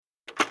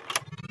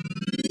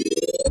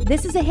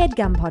This is a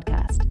HeadGum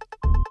podcast.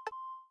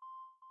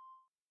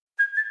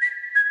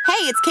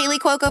 Hey, it's Kaylee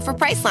Cuoco for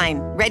Priceline.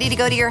 Ready to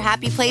go to your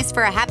happy place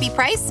for a happy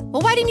price?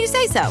 Well, why didn't you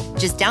say so?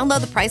 Just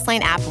download the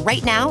Priceline app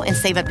right now and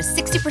save up to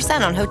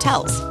 60% on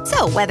hotels.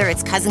 So whether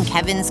it's Cousin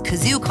Kevin's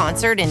Kazoo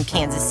Concert in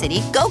Kansas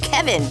City, go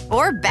Kevin,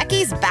 or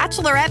Becky's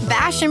Bachelorette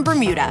Bash in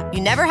Bermuda,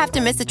 you never have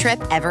to miss a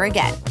trip ever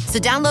again. So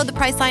download the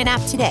Priceline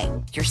app today.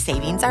 Your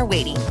savings are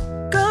waiting.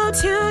 Go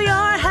to your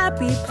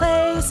happy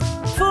place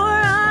for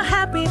a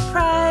happy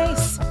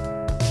price.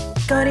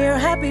 Go to your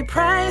happy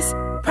price,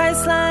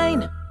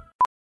 Priceline.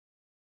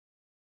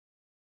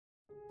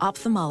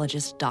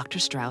 Ophthalmologist Dr.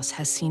 Strauss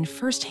has seen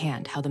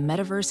firsthand how the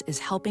metaverse is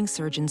helping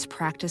surgeons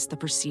practice the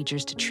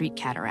procedures to treat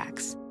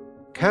cataracts.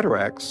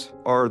 Cataracts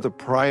are the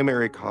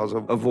primary cause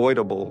of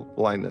avoidable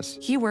blindness.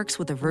 He works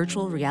with a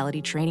virtual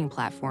reality training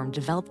platform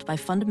developed by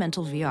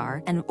Fundamental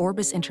VR and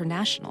Orbis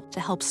International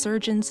to help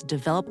surgeons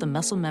develop the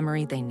muscle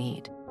memory they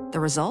need. The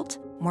result?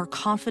 More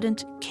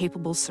confident,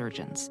 capable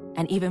surgeons.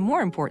 And even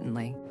more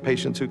importantly,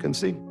 Patients who can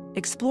see.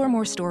 explore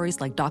more stories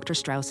like Dr.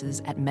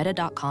 Strauss's at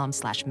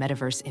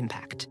meta.com/metaverse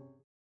impact.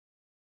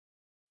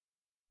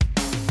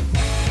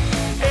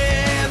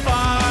 If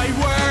I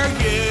were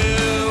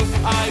you,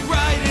 I'd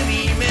write an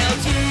email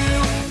to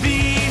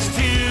these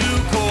two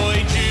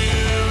coy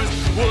Jews.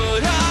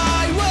 What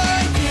I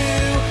would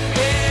do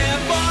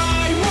if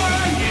I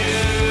were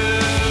you.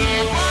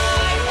 If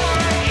I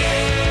were you.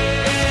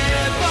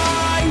 If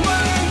I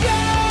were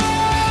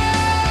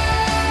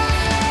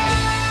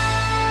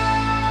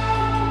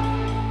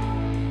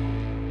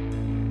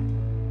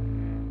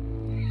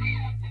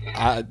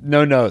you.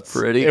 No notes.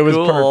 Pretty It was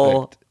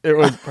cool. perfect. It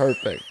was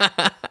perfect.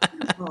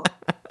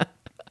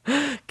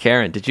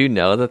 Karen, did you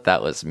know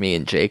that was me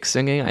and Jake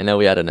singing? I know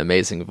we had an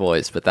amazing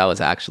voice, but that was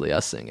actually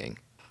us singing.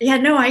 Yeah,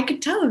 no, I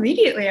could tell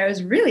immediately. I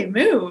was really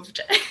moved.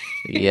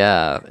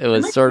 Yeah, it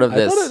was sort of I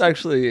this. thought it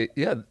actually,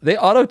 they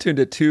auto-tuned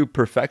it to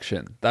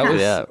perfection. That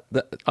was,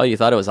 Oh, you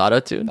thought it was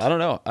auto-tuned? I don't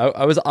know.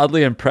 I was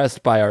oddly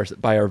impressed by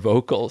our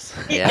vocals.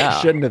 Yeah.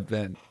 I shouldn't have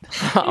been.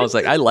 I was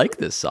like, I like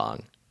this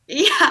song.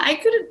 Yeah, I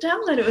couldn't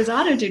tell that it was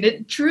auto-tuned.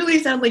 It truly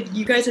sounded like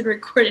you guys had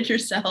recorded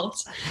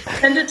yourselves,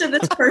 send it to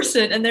this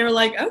person, and they were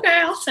like,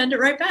 okay, I'll send it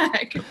right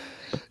back.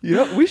 You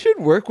know, we should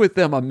work with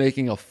them on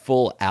making a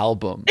full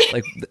album.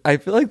 Like, I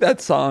feel like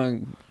that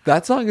song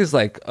is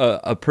like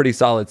a pretty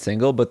solid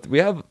single, but we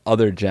have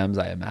other gems,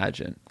 I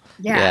imagine.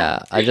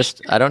 Yeah. I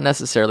don't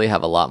necessarily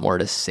have a lot more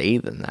to say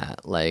than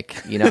that. Like,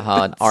 you know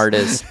how an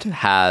artist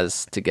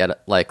has to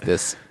get like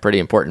this pretty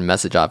important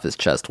message off his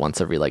chest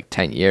once every like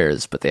 10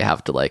 years, but they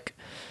have to like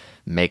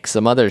make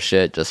some other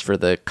shit just for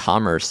the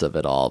commerce of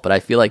it all. But I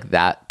feel like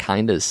that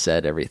kind of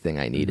said everything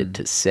I needed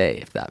to say,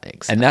 if that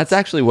makes sense. And that's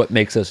actually what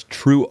makes us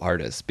true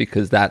artists,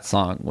 because that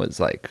song was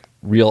like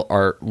real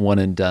art, one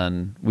and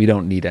done. We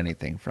don't need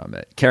anything from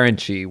it. Karen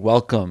Chee,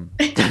 welcome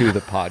to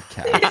the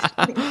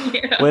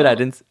podcast. Wait, I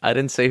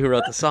didn't say who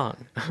wrote the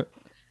song.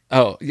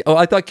 Oh,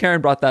 I thought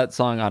Karen brought that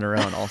song on her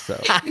own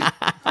also.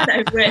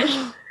 I wish.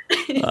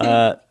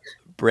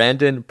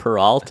 Brandon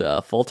Peralta,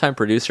 a full-time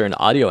producer and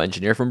audio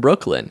engineer from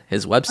Brooklyn.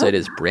 His website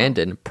is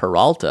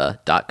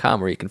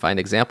brandonperalta.com, where you can find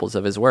examples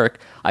of his work.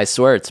 I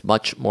swear it's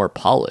much more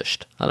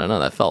polished. I don't know,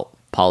 that felt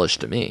polished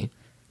to me.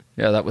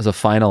 Yeah, that was a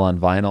final on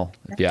vinyl,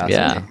 if you ask me.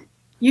 Yeah.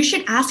 You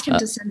should ask him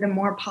to send a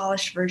more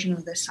polished version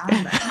of this song.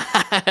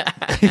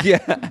 Yeah.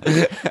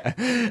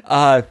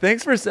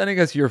 Thanks for sending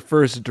us your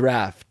first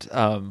draft.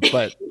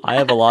 But I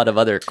have a lot of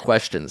other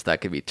questions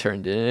that could be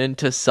turned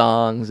into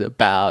songs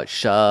about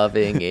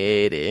shoving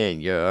it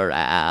in your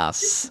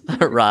ass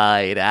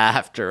right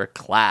after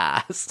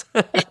class.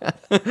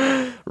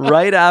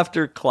 Right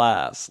after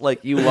class.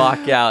 Like you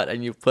walk out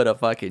and you put a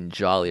fucking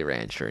Jolly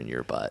Rancher in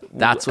your butt.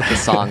 That's what the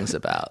song's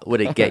about.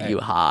 Would it get you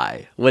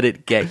high? Would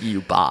it get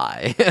you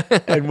by?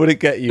 And would it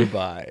get you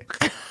by?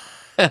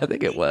 I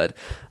think it would.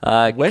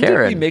 When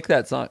Karen, did we make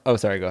that song? Oh,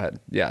 sorry, go ahead.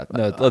 Yeah,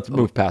 no, let's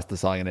move past the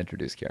song and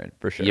introduce Karen,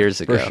 for sure.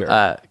 Years ago. For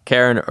sure.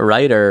 Karen, a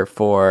writer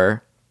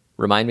for,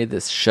 remind me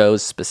this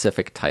show's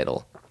specific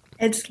title.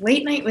 It's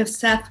Late Night with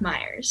Seth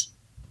Meyers.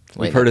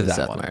 We've heard of that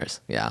Seth one. Meyers.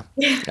 Yeah.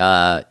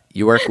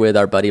 You work with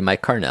our buddy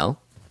Mike Carnell.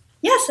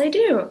 Yes, I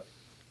do.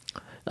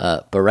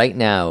 But right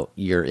now,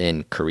 you're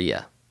in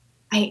Korea.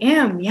 I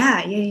am.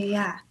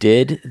 Yeah.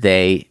 Did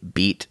they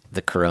beat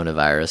the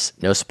coronavirus?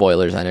 No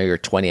spoilers. I know you're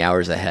 20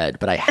 hours ahead,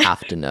 but I have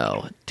to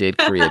know. Did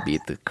Korea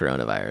beat the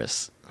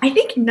coronavirus? I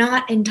think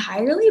not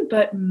entirely,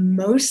 but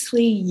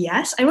mostly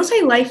yes. I will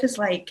say life is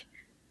like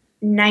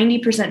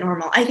 90%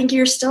 normal. I think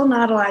you're still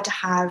not allowed to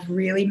have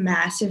really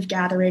massive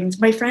gatherings.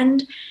 My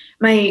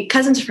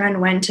cousin's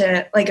friend went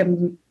to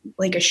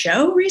like a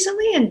show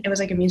recently, and it was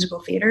like a musical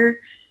theater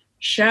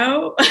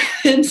show.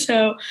 And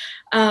so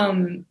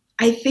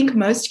I think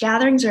most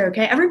gatherings are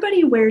okay.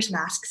 Everybody wears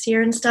masks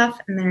here and stuff,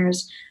 and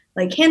there's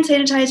like hand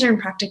sanitizer in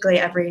practically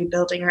every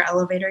building or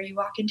elevator you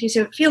walk into.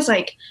 So it feels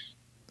like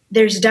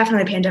there's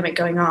definitely a pandemic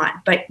going on,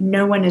 but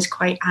no one is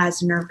quite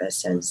as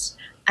nervous as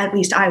at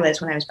least I was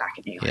when I was back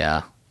in New York.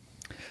 Yeah.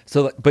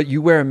 So, but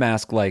you wear a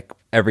mask like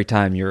every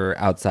time you're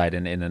outside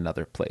and in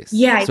another place.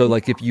 Yeah. So,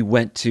 like, if you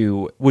went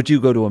to, would you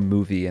go to a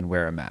movie and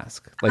wear a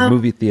mask? Like,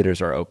 movie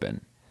theaters are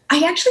open.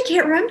 I actually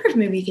can't remember if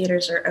movie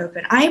theaters are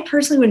open. I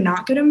personally would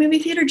not go to a movie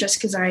theater just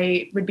because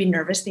I would be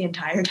nervous the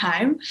entire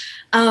time.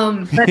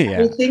 But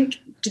Yeah. I think,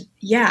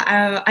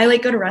 I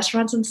like go to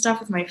restaurants and stuff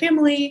with my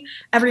family.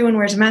 Everyone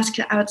wears a mask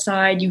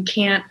outside. You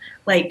can't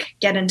like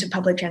get into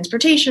public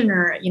transportation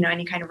or,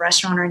 any kind of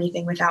restaurant or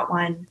anything without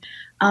one.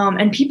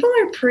 And people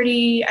are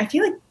I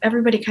feel like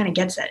everybody kind of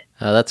gets it.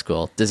 Oh, that's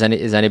cool. Is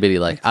anybody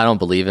like, I don't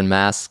believe in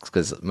masks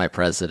because my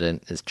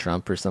president is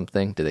Trump or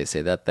something? Do they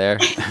say that there?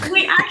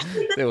 Wait,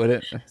 actually, They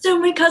wouldn't. so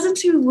my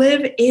cousins who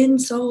live in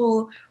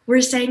Seoul were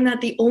saying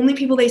that the only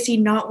people they see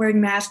not wearing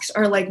masks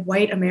are like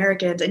white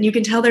Americans. And you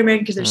can tell they're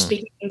American because they're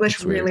speaking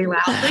English really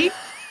loudly.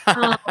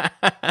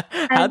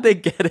 How'd they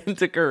get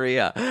into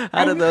Korea?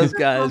 How did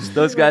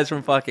those guys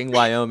from fucking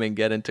Wyoming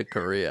get into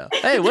Korea?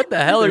 Hey, what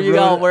the hell are you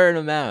all wearing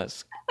a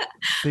mask?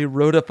 They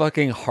rode a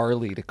fucking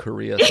Harley to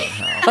Korea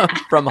somehow.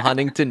 From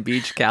Huntington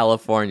Beach,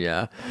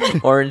 California,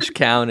 Orange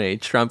County,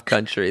 Trump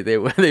country.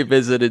 They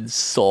visited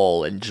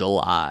Seoul in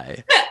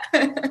July.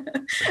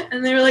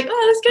 And they were like,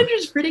 "Oh, this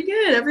country's pretty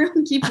good.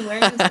 Everyone keeps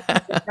wearing stuff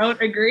I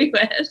don't agree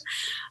with."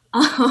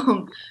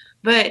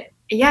 But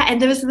yeah,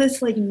 and there was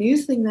this like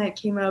news thing that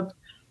came up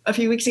a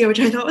few weeks ago, which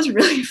I thought was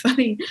really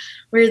funny,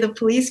 where the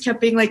police kept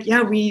being like,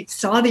 "Yeah, we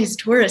saw these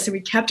tourists and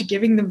we kept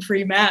giving them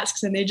free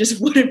masks, and they just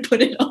wouldn't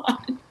put it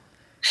on."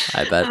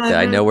 I bet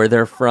I know where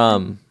they're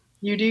from.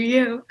 You do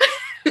you.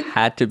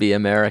 Had to be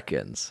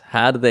Americans.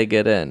 How do they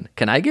get in?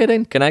 Can I get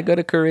in? Can I go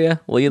to Korea?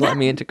 Will you let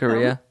me into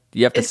Korea? Do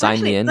you have to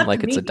sign me in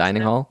like it's a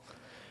dining hall?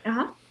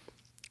 Uh-huh.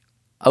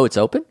 Oh, it's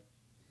open?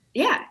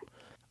 Yeah.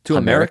 To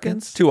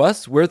Americans? To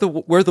us? We're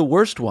the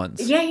worst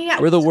ones. Yeah.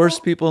 We're the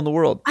worst people in the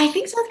world. I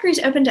think South Korea's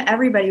open to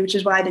everybody, which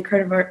is why the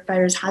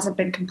coronavirus hasn't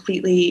been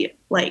completely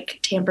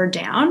like tampered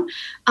down.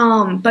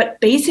 But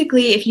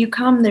basically, if you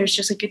come, there's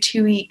just like a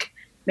 2-week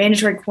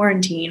mandatory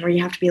quarantine where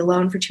you have to be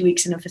alone for 2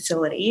 weeks in a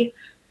facility.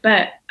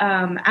 But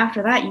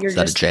after that, you're Is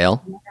that just a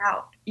jail?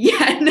 out.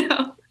 Yeah,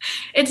 no.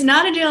 It's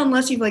not a jail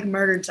unless you've like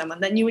murdered someone.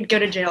 Then you would go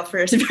to jail for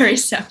a very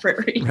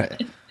separate reason.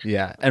 Right.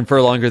 Yeah. And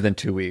for longer than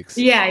 2 weeks.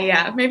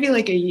 Yeah. Maybe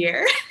like a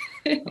year.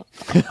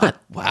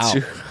 Wow.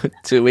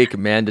 2-week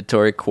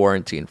mandatory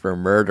quarantine for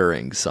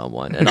murdering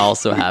someone and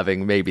also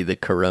having maybe the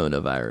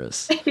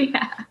coronavirus.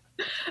 Yeah.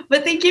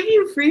 But they give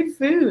you free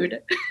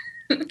food.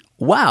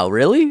 Wow,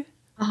 really?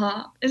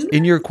 Uh-huh. Isn't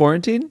In your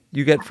quarantine,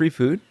 you get free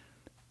food?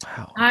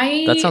 Wow.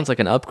 That sounds like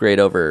an upgrade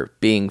over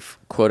being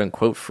quote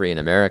unquote free in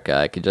America.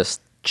 I could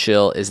just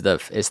chill. Is the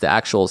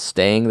actual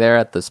staying there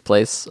at this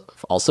place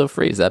also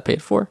free? Is that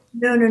paid for?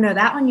 No.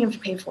 That one you have to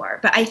pay for.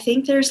 But I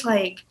think there's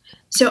like,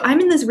 so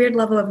I'm in this weird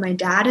level of my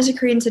dad is a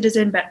Korean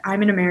citizen, but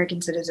I'm an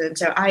American citizen.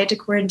 So I had to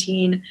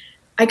quarantine.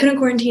 I couldn't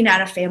quarantine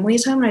at a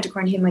family's home. I had to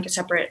quarantine in like a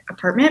separate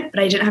apartment,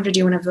 but I didn't have to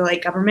do one of the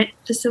like government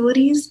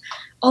facilities.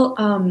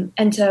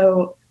 And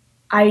so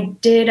I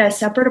did a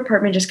separate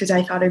apartment just because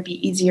I thought it'd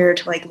be easier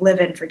to like live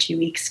in for 2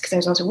 weeks because I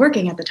was also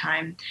working at the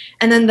time.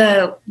 And then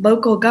the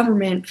local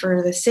government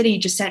for the city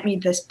just sent me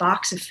this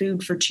box of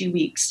food for 2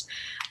 weeks.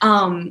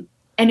 And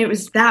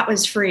that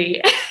was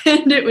free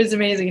and it was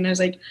amazing. And I was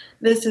like,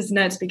 this is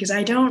nuts because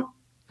I don't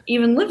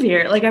even live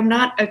here. Like I'm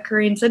not a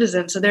Korean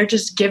citizen. So they're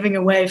just giving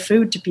away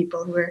food to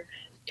people who are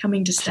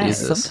coming to stay.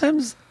 Jesus.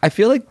 Sometimes I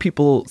feel like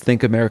people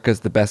think America's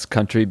the best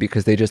country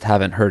because they just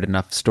haven't heard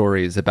enough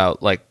stories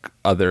about what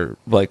other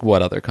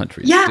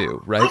countries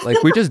do, right?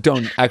 Like we just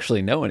don't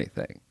actually know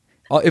anything.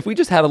 If we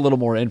just had a little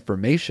more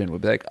information,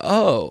 we'd be like,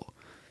 oh,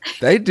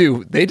 they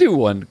do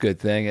one good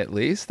thing at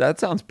least. That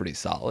sounds pretty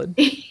solid.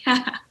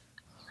 Yeah.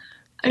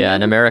 Yeah,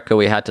 in America,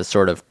 we had to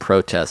sort of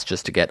protest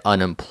just to get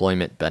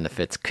unemployment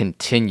benefits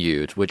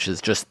continued, which is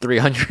just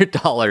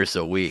 $300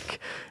 a week,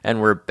 and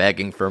we're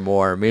begging for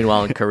more.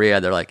 Meanwhile, in Korea,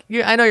 they're like,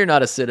 "Yeah, I know you're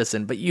not a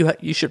citizen, but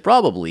you should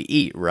probably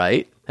eat,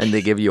 right?" And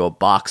they give you a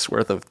box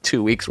worth of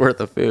 2 weeks worth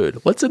of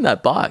food. What's in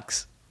that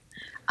box?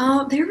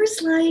 There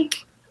was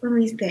like, let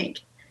me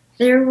think.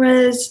 There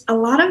was a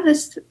lot of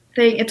this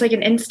thing. It's like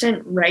an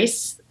instant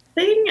rice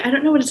thing. I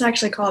don't know what it's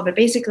actually called, but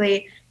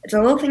basically it's a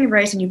little thing of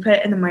rice and you put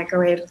it in the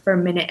microwave for a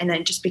minute and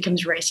then it just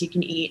becomes rice you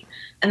can eat.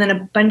 And then a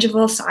bunch of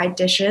little side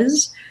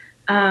dishes.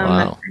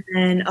 Wow. And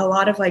then a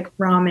lot of like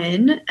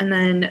ramen. And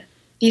then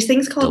these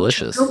things called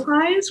Delicious. choco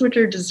pies, which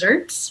are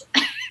desserts.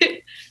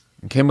 It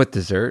came with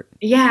dessert.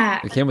 Yeah.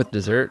 It came with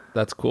dessert.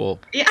 That's cool.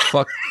 Yeah.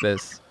 Fuck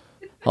this.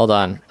 Hold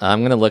on. I'm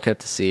going to look up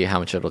to see how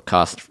much it'll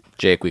cost.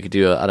 Jake, we could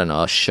do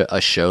a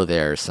show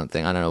there or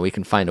something. I don't know. We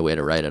can find a way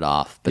to write it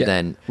off. But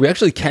then we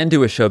actually can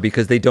do a show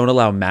because they don't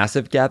allow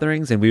massive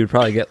gatherings, and we would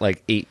probably get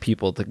like 8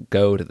 people to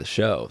go to the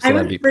show. So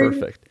that'd be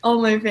perfect.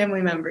 All my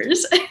family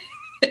members.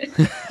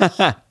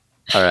 all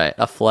right,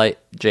 a flight.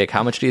 Jake,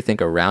 how much do you think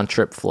a round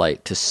trip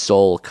flight to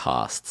Seoul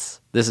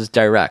costs? This is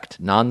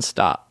direct,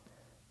 nonstop.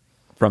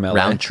 From LA?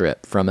 Round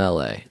trip from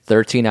LA.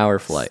 13-hour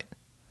flight.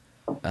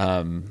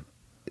 I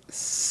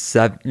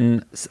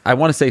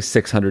want to say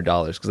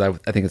 $600 because I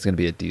think it's going to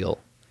be a deal.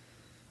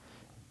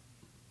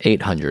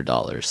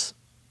 $800.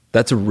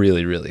 That's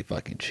really, really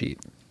fucking cheap.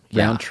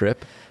 Round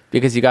trip.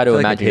 Because you got to I feel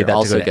like I imagine paid you're that to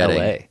also go to getting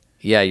LA.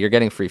 Yeah, you're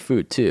getting free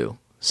food too.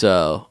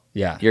 So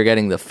Yeah. you're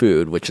getting the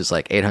food, which is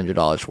like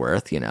 $800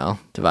 worth,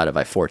 divided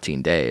by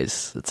 14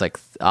 days. It's like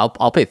I'll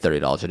pay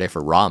 $30 a day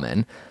for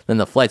ramen. Then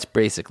the flight's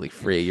basically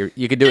free.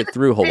 You could do it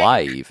through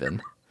Hawaii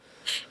even.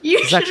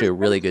 It's actually a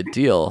really good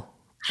deal.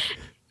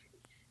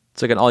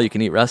 It's like an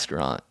all-you-can-eat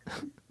restaurant.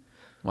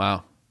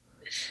 Wow.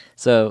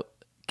 So,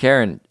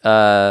 Karen,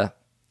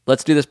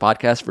 let's do this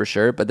podcast for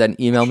sure, but then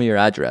email me your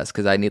address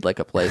because I need like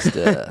a place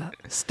to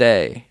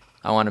stay.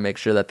 I want to make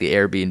sure that the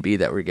Airbnb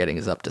that we're getting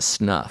is up to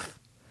snuff.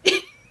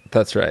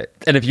 That's right.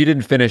 And if you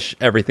didn't finish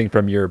everything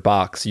from your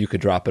box, you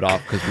could drop it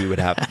off because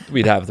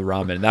we'd have the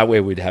ramen. That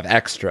way we'd have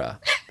extra.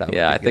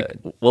 I think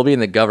we'll be in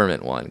the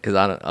government one because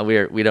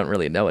we don't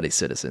really know any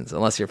citizens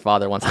unless your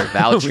father wants to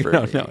vouch for we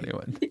don't me. know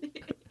anyone.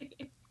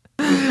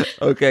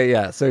 Okay,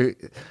 yeah. So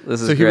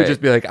This is he would great.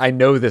 just be like, I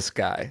know this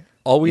guy.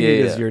 All we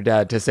need is yeah. your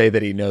dad to say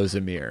that he knows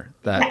Amir.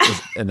 That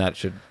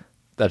should be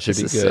This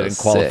is good so and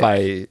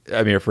qualify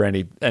Amir for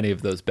any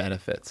of those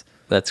benefits.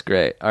 That's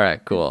great. All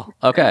right, cool.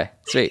 Okay,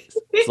 sweet.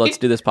 So let's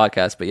do this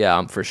podcast. But yeah,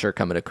 I'm for sure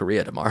coming to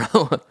Korea tomorrow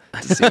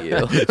to see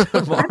you.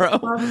 Tomorrow.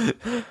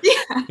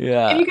 Yeah.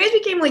 Yeah. If you guys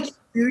became like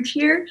huge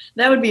here,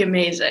 that would be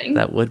amazing.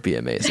 That would be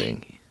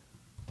amazing.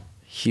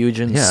 Huge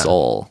in Yeah.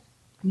 soul.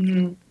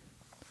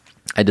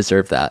 I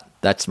deserve that.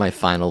 That's my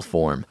final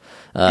form.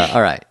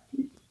 All right.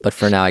 But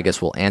for now, I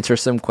guess we'll answer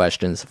some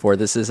questions, for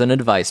this is an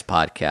advice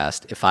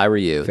podcast. If I were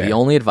you, Fair. the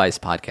only advice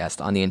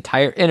podcast on the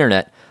entire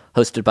internet,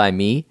 hosted by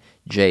me,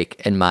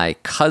 Jake, and my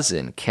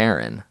cousin,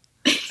 Karen.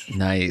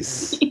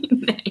 Nice.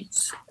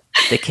 Nice.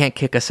 They can't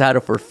kick us out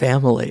if we're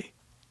family.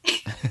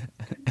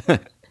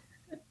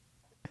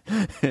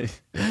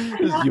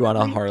 You on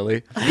a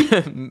Harley?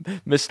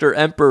 Mr.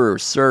 Emperor,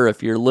 sir,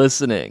 if you're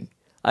listening,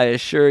 I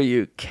assure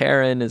you,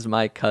 Karen is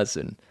my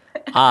cousin.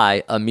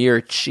 I,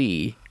 Amir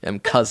Chee, am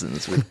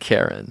cousins with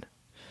Karen.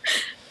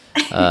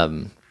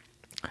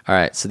 All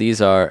right, so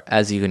these are,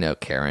 as you know,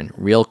 Karen,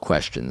 real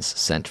questions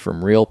sent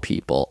from real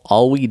people.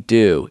 All we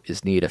do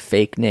is need a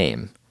fake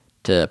name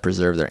to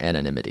preserve their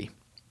anonymity.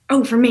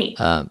 Oh, for me.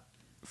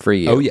 For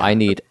you, Oh, yeah. I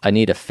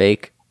need a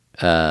fake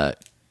a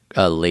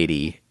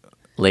lady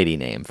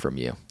name from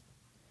you.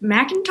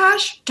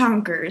 Macintosh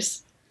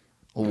Tonkers.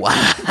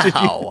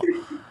 Wow.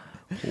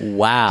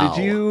 Wow.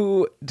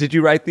 Did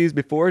you write these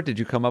before? Did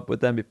you come up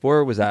with them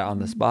before? Was that on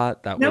the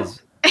spot? That No,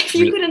 was if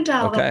you couldn't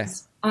tell, okay. that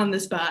was on the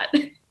spot.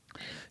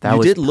 That you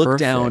was did look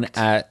down perfect.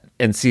 at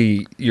and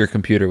see your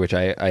computer, which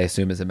I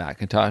assume is a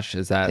Macintosh.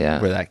 Is that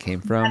Yeah. where that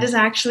came from? That is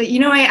actually,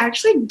 I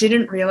actually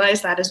didn't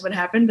realize that is what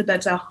happened, but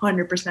that's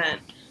 100%.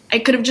 I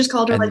could have just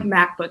called her like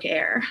MacBook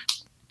Air.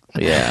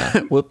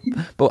 Yeah. Well,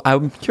 but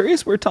I'm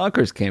curious where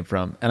Tonkers came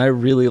from, and I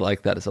really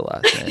like that as a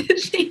last name.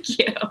 Thank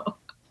you.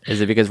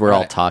 Is it because we're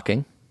all Right.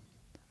 talking?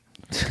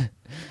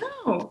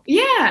 Oh,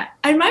 yeah.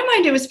 In my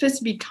mind, it was supposed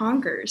to be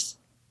Tonkers.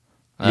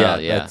 Yeah,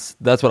 yeah.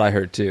 that's what I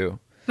heard too.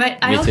 But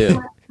I Me also too.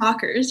 like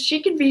Talkers.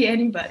 She could be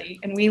anybody,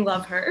 and we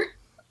love her.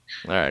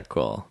 All right,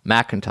 cool.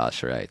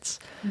 Macintosh writes,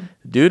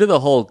 due to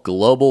the whole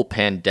global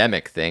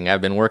pandemic thing,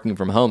 I've been working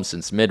from home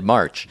since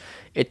mid-March.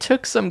 It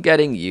took some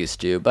getting used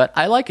to, but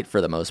I like it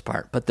for the most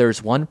part. But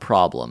there's one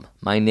problem.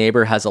 My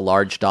neighbor has a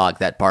large dog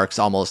that barks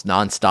almost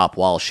nonstop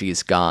while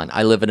she's gone.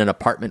 I live in an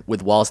apartment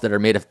with walls that are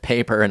made of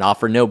paper and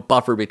offer no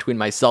buffer between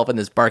myself and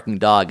this barking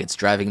dog. It's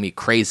driving me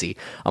crazy.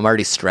 I'm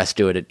already stressed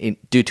due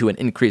to an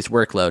increased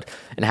workload,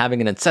 and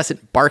having an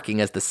incessant barking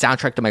as the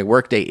soundtrack to my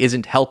workday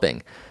isn't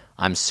helping.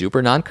 I'm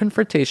super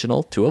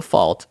non-confrontational to a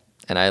fault,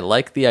 and I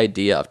like the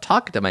idea of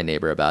talking to my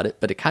neighbor about it,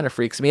 but it kind of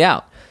freaks me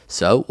out.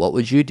 So what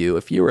would you do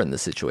if you were in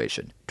this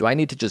situation? Do I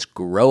need to just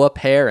grow a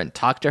pair and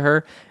talk to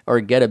her,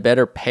 or get a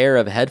better pair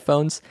of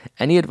headphones?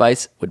 Any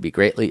advice would be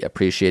greatly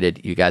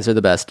appreciated. You guys are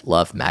the best.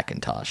 Love,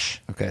 Macintosh.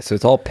 Okay, so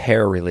it's all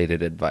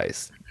pair-related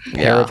advice.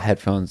 Pair Yeah. of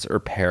headphones or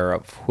pair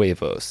of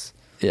huevos.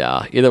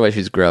 Yeah, either way,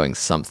 she's growing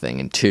something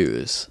in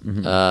twos.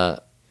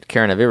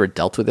 Karen, have you ever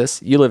dealt with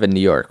this? You live in New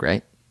York,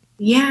 right?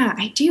 Yeah,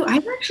 I do.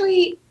 I've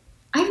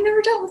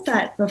never dealt with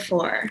that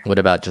before. What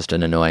about just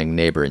an annoying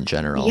neighbor in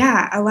general?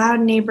 Yeah, a loud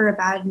neighbor, a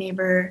bad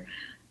neighbor.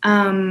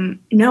 No,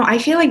 I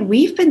feel like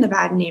we've been the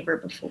bad neighbor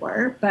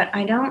before, but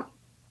I don't,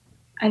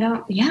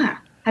 yeah.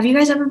 Have you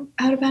guys ever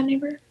had a bad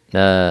neighbor?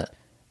 When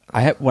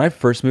I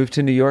first moved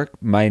to New York,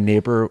 my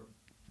neighbor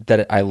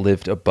that I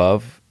lived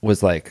above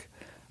was like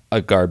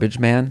a garbage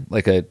man,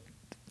 like a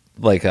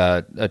Like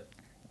an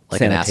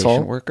sanitation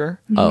asshole?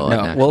 worker. Oh, an no,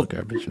 actual well,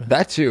 garbage man.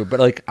 that too. But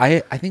like I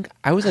think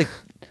I was like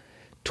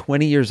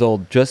 20 years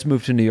old, just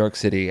moved to New York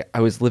City. I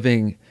was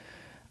living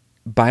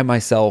by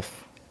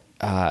myself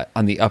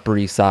on the Upper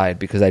East Side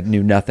because I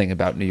knew nothing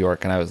about New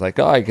York, and I was like,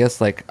 oh, I guess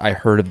like I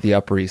heard of the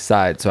Upper East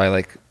Side, so I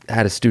like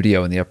had a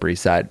studio in the Upper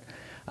East Side,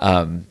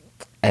 and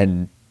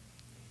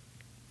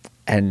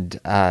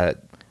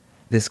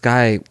this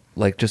guy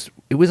like just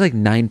it was like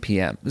 9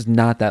 p.m. It was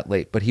not that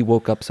late, but he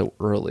woke up so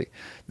early.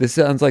 This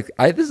sounds like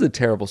this is a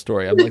terrible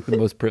story. I'm like the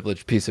most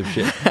privileged piece of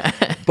shit,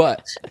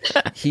 but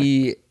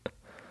he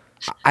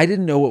I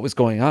didn't know what was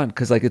going on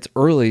because like it's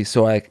early,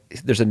 so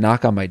there's a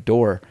knock on my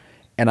door,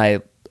 and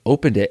I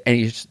opened it, and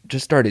he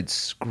just started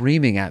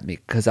screaming at me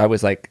because I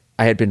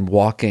had been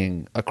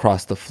walking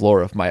across the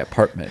floor of my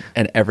apartment,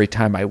 and every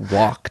time I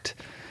walked,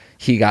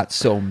 he got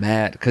so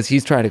mad because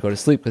he's trying to go to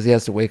sleep because he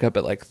has to wake up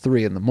at like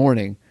 3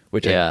 a.m,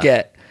 which I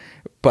get.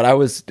 But I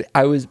was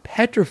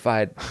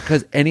petrified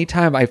because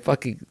anytime I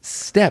fucking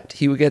stepped,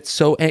 he would get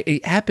so.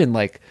 It happened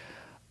like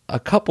a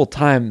couple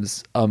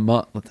times a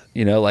month,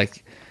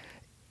 like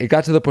it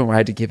got to the point where I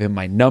had to give him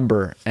my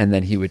number, and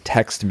then he would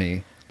text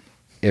me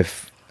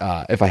if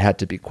I had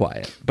to be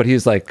quiet. But he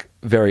was like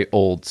very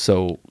old,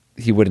 so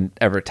he wouldn't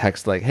ever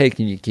text like, "Hey,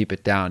 can you keep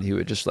it down?" He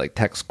would just like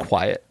text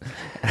quiet.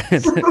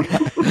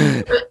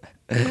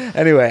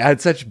 Anyway, I had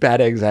such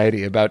bad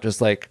anxiety about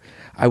just like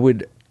I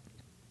would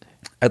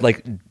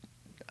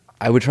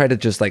try to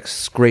just like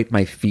scrape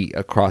my feet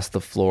across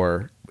the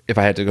floor if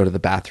I had to go to the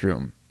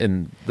bathroom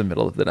in the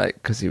middle of the night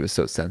because he was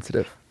so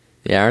sensitive.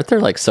 Yeah, aren't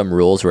there like some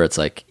rules where it's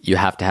like you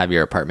have to have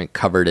your apartment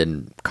covered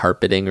in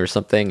carpeting or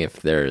something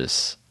if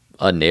there's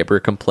a neighbor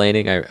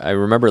complaining? I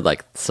remember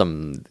like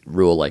some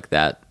rule like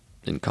that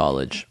in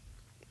college.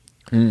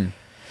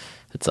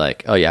 It's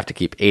like, oh, you have to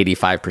keep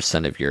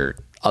 85% of your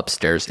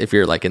upstairs, if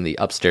you're like in the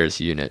upstairs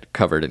unit,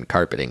 covered in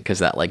carpeting because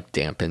that like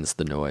dampens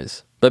the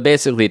noise. But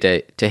basically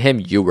to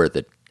him, you were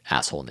the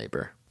asshole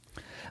neighbor.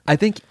 I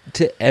think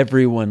to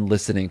everyone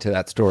listening to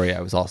that story, I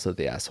was also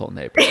the asshole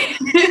neighbor.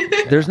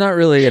 There's not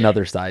really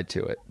another side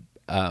to it.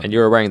 And you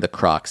were wearing the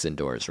Crocs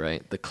indoors,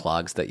 right? The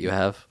clogs that you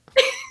have.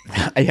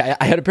 I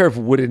had a pair of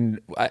wooden,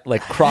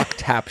 like Croc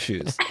tap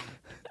shoes.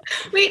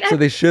 Wait, so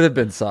they should have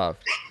been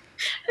soft.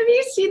 Have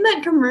you seen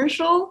that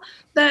commercial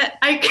that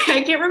I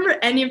can't remember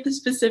any of the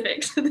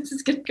specifics, so this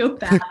is going to go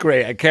back.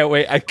 Great. I can't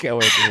wait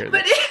to hear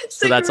But this.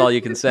 So that's all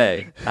you can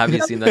say. Have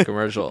you seen that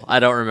commercial? I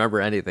don't remember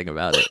anything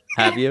about it.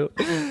 Have you?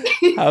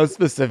 How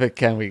specific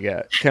can we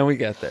get? Can we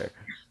get there?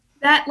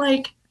 That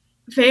like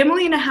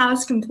family in a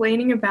house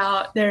complaining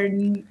about they're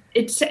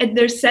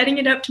setting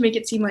it up to make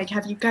it seem like,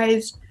 have you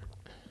guys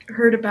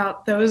heard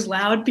about those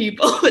loud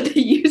people? But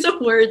they use a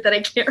word that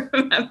I can't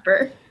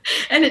remember,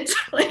 and it's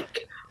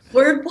like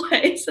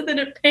wordplay. So then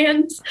it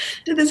pans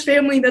to this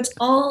family that's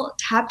all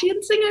tap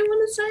dancing, I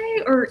want to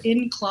say, or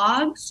in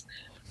clogs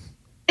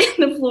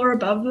in the floor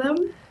above them.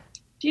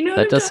 Do you know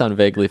that does sound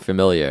vaguely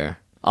familiar?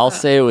 I'll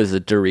say it was a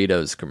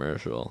Doritos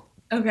commercial.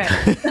 Okay,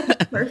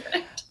 that's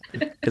perfect.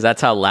 Because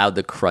that's how loud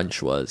the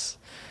crunch was.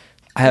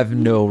 I have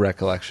no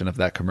recollection of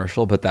that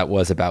commercial, but that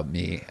was about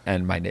me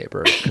and my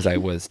neighbor because I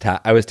was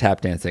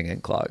tap dancing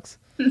in clogs.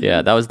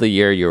 Yeah, that was the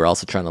year you were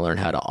also trying to learn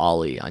how to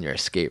ollie on your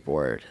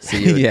skateboard. So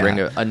you would bring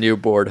a new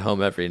board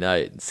home every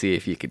night and see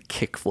if you could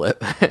kickflip.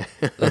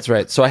 That's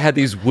right. So I had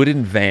these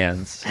wooden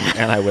vans,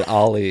 and I would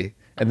ollie,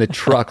 and the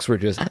trucks were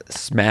just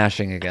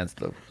smashing against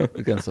the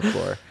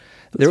floor.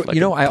 There,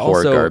 I poor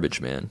also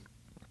garbage man.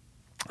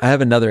 I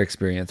have another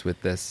experience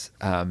with this.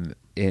 I've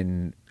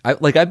been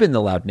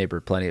the loud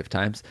neighbor plenty of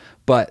times,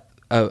 but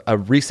a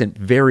recent,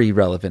 very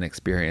relevant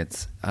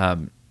experience.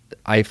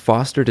 I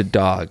fostered a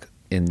dog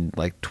in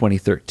like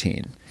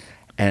 2013,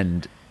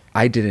 and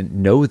I didn't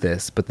know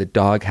this, but the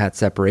dog had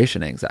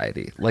separation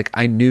anxiety. Like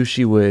I knew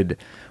she would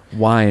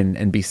whine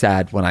and be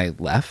sad when I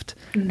left,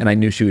 and I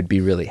knew she would be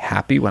really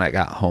happy when I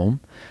got home,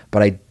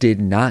 but I did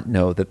not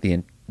know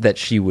that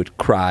she would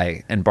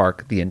cry and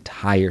bark the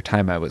entire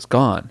time I was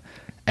gone.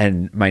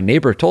 And my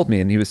neighbor told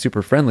me, and he was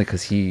super friendly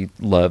because he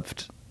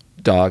loved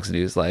dogs, and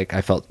he was like,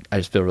 I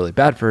just feel really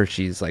bad for her.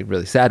 She's like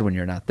really sad when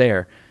you're not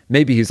there.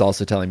 Maybe he's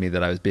also telling me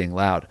that I was being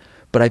loud.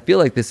 But I feel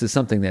like this is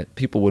something that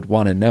people would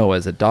want to know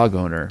as a dog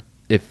owner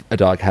if a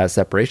dog has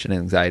separation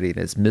anxiety and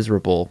is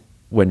miserable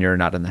when you're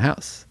not in the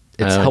house.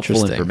 It's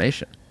helpful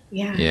information.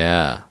 Yeah.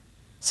 Yeah.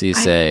 So you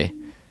say,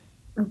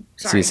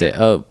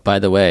 oh, by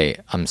the way,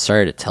 I'm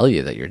sorry to tell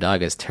you that your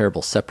dog has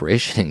terrible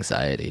separation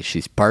anxiety.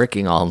 She's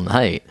barking all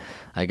night.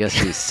 I guess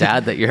she's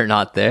sad that you're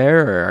not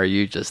there, or are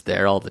you just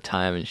there all the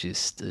time and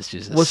she's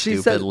just a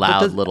stupid,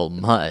 loud little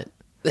mutt?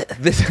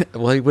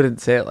 Well, he wouldn't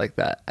say it like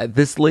that.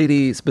 This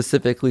lady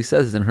specifically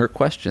says in her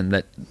question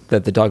that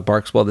the dog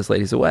barks while this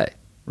lady's away,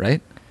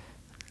 right?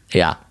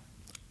 Yeah.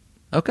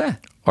 Okay.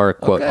 Or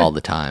quote all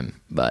the time,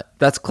 but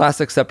that's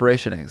classic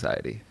separation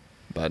anxiety.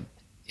 But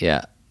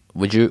yeah,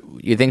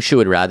 you think she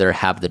would rather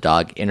have the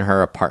dog in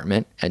her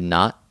apartment and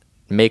not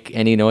make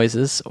any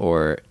noises,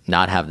 or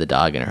not have the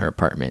dog in her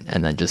apartment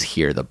and then just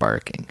hear the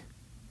barking?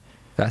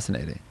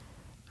 Fascinating.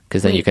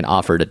 Because then you can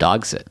offer to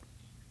dog sit.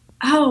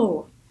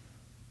 Oh.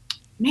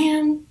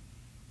 Man,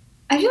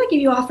 I feel like if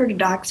you offer to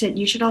dog sit,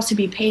 you should also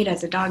be paid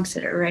as a dog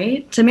sitter,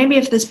 right? So maybe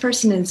if this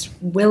person is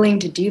willing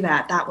to do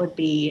that, that would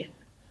be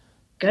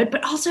good.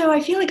 But also,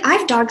 I feel like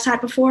I've dog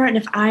sat before, and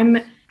if I'm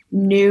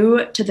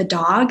new to the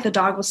dog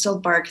will still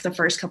bark the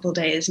first couple of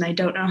days, and I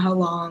don't know how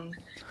long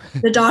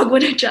the dog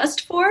would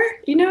adjust for.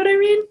 You know what I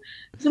mean?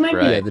 So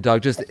right. Yeah, the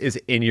dog just is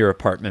in your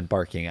apartment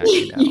barking at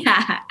you now.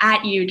 Yeah,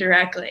 at you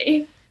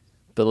directly.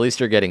 But at least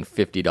you're getting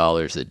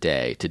 $50 a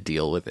day to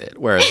deal with it.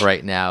 Whereas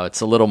right now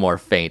it's a little more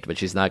faint, but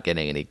she's not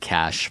getting any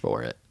cash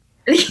for it.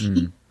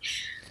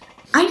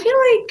 I feel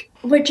like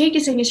what Jake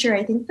is saying is true.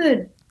 I think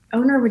the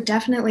owner would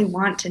definitely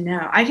want to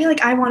know. I feel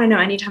like I want to know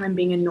anytime I'm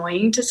being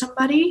annoying to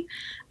somebody.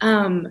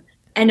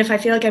 And if I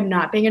feel like I'm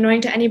not being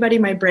annoying to anybody,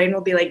 my brain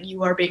will be like,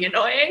 you are being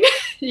annoying.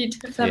 If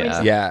that makes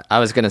sense. Yeah. I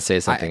was going to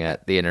say something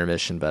at the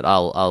intermission, but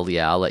I'll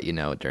let you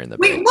know during the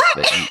break. Wait, what?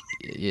 But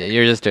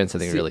you're just doing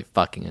something really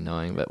fucking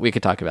annoying, but we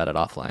could talk about it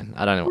offline.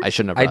 I don't know. I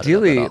shouldn't have brought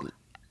Ideally, it up at all.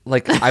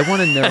 like, I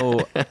want to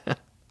know.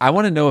 I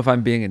want to know if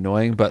I'm being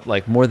annoying, but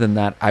like more than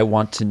that, I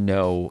want to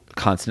know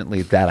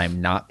constantly that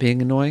I'm not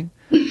being annoying.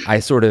 I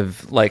sort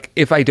of like,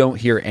 if I don't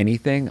hear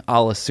anything,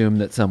 I'll assume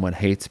that someone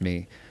hates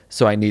me.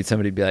 So I need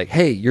somebody to be like,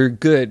 hey, you're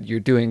good. You're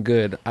doing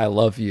good. I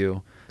love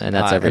you. And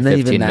that's every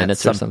 15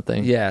 minutes or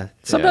something. Yeah.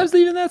 Sometimes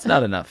even that's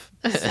not enough.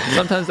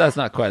 Sometimes that's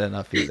not quite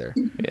enough either.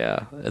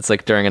 Yeah. It's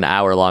like during an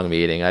hour-long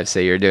meeting, I'd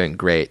say you're doing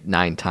great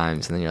 9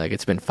 times, and then you're like,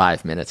 it's been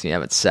 5 minutes and you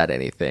haven't said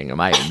anything. Am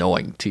I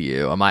annoying to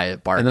you? Am I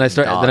barking? And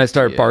then I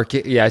start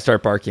barking. Yeah, I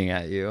start barking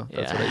at you.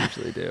 That's what I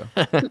usually do.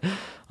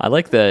 I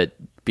like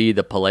be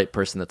the polite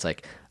person that's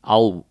like,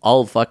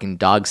 I'll fucking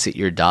dog sit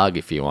your dog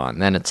if you want.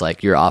 And then it's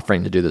like you're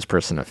offering to do this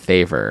person a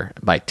favor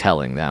by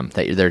telling them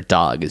that their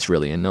dog is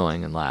really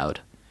annoying and loud.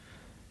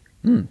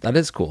 That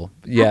is cool.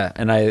 Yeah,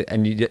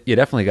 and you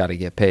definitely got to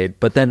get paid.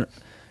 But then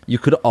you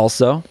could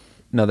also,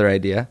 another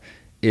idea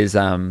is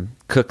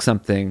cook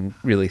something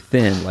really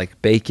thin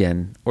like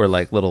bacon or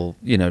like little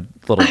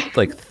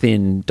like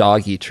thin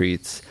doggy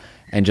treats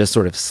and just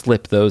sort of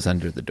slip those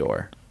under the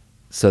door.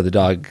 So the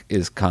dog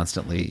is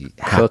constantly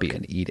happy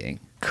and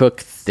eating. Cook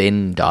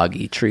thin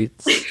doggy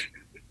treats.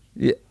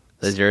 Yeah.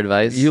 That's your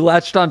advice? You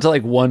latched onto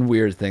like one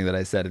weird thing that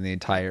I said in the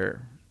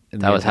entire.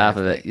 That was half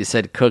of it. You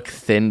said cook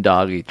thin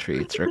doggy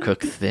treats or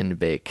cook thin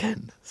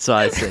bacon. So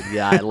I said,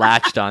 yeah, I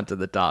latched onto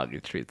the doggy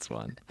treats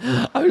one.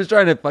 I was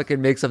trying to fucking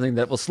make something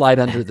that will slide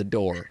under the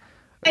door.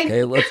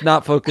 Okay, let's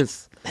not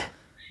focus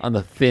on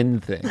the thin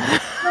thing.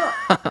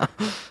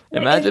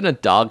 Imagine a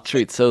dog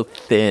treat so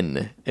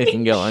thin it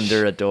can go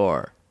under a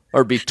door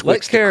or be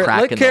twixt a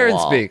crack in the wall. Let Karen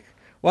speak.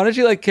 Why don't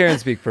you let Karen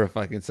speak for a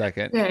fucking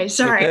second? Okay,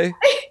 sorry. Okay?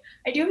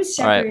 I do have a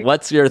separate... All right,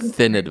 what's your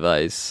thin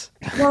advice?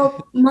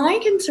 Well, my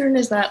concern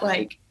is that,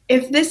 like,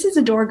 if this is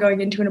a door going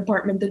into an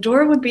apartment, the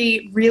door would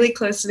be really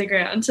close to the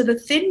ground. So the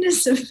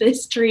thinness of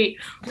this treat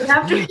would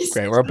have to be...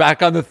 Great, we're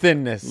back on the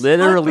thinness.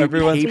 Literally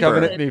everyone's paper.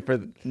 coming at me for...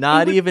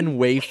 Not even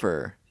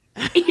wafer.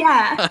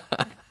 Yeah.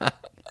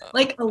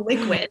 Like a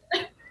liquid.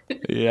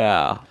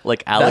 Yeah,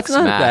 like Alex That's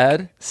not Mack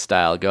bad.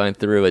 style going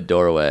through a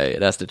doorway.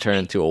 It has to turn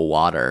into a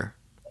water,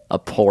 a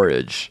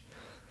porridge.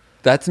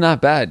 That's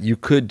not bad. You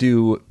could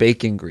do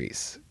bacon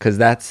grease because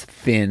that's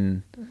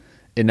thin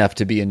enough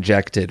to be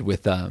injected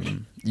with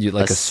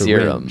like a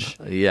serum. syringe.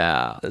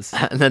 Yeah,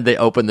 and then they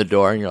open the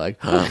door and you're like,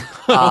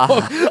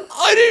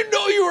 I didn't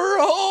know you were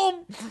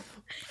home.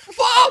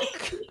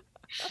 Fuck.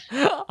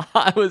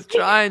 I was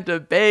trying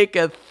to bake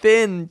a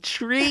thin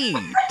treat.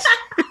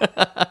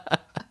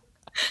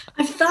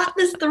 I've thought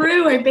this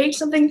through. I baked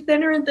something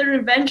thinner and then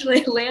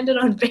eventually landed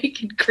on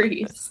bacon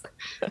grease.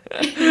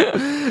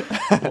 I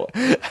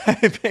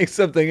baked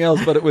something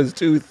else, but it was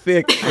too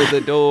thick for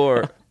the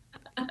door.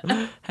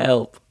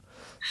 Help.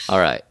 All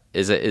right.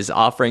 Is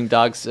offering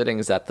dog sitting,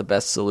 is that the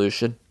best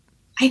solution?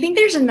 I think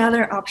there's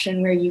another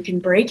option where you can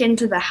break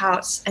into the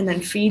house and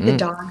then feed the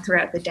dog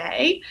throughout the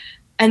day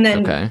and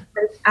then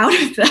break out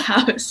of the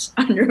house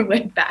on your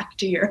way back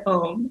to your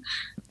home.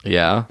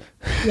 Yeah.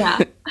 Yeah.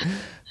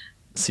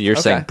 So you're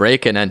saying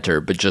break and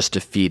enter, but just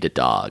to feed a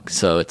dog.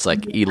 So it's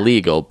like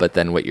illegal, but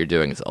then what you're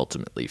doing is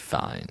ultimately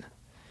fine.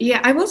 Yeah,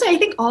 I will say I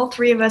think all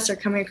three of us are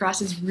coming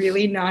across as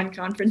really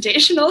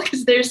non-confrontational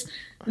because there's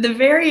the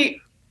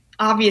very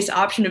obvious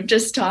option of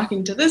just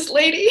talking to this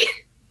lady.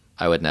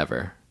 I would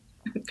never.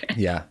 Okay.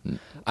 Yeah.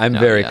 I'm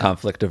very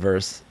conflict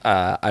averse.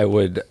 I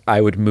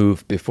would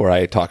move before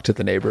I talk to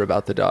the neighbor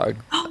about the dog.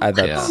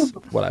 That's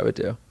what I would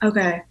do.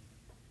 Okay.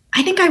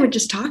 I think I would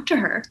just talk to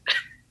her.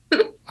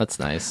 That's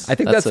nice. I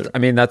think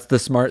that's the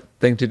smart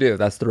thing to do.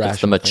 That's the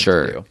rational the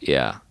mature thing to do.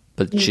 Yeah.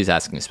 But she's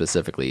asking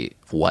specifically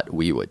what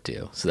we would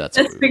do. So that's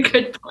a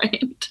good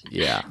point.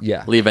 Yeah.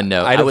 Yeah. Leave a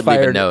note. I would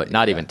leave a note,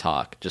 not even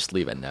talk. Just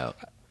leave a note.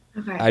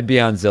 Okay. I'd be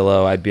on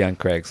Zillow. I'd be on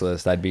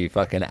Craigslist. I'd be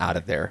fucking out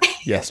of there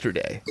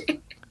yesterday.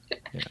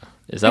 Yeah.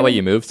 Is that why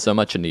you moved so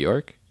much in New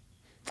York?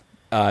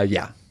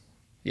 Yeah.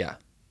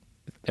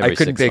 Every I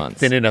couldn't 6 bake months.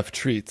 thin enough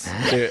treats.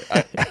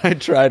 I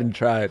tried and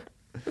tried.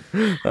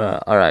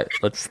 All right,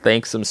 let's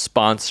thank some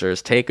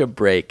sponsors, take a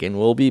break, and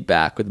we'll be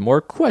back with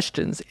more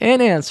questions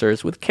and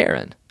answers with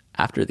Karen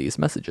after these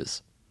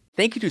messages.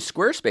 Thank you to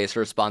Squarespace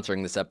for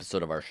sponsoring this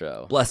episode of our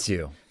show. Bless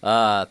you.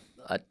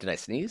 Did I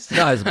sneeze?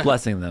 No, I was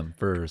blessing them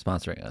for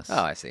sponsoring us.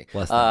 Oh, I see.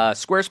 Bless them.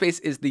 Squarespace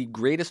is the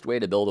greatest way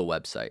to build a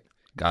website.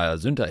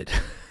 Gesundheit.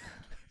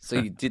 So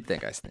you did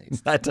think I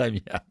sneezed. That time,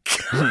 yeah.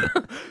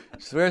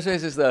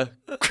 Squarespace is the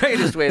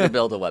greatest way to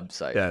build a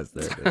website. Yes,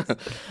 there it is.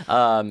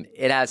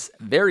 It has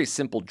very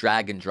simple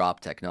drag and drop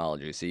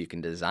technology, so you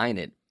can design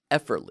it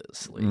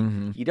effortlessly.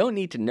 Mm-hmm. You don't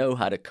need to know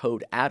how to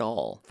code at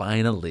all.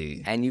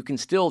 Finally. And you can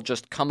still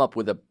just come up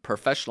with a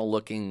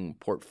professional-looking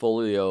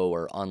portfolio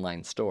or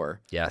online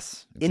store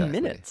Yes. Exactly. in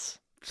minutes.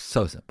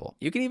 So simple.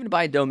 You can even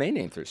buy a domain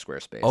name through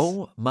Squarespace.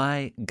 Oh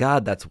my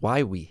God. That's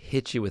why we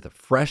hit you with a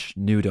fresh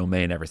new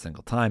domain every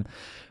single time.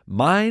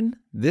 Mine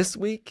this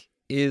week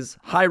is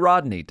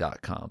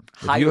hirodney.com.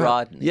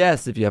 Rodney.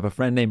 Yes, if you have a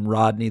friend named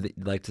Rodney that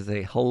you'd like to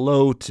say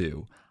hello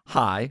to,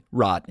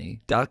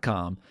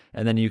 hirodney.com.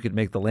 And then you could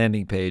make the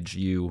landing page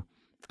you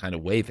kind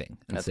of waving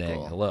and That's saying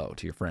cool. hello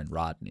to your friend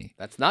Rodney.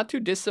 That's not too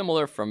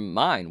dissimilar from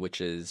mine,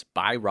 which is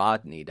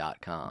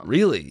buyrodney.com.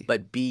 Really?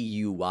 But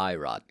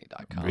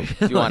buyrodney.com.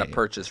 If you want to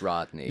purchase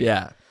Rodney.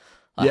 Yeah.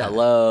 A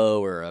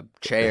hello or a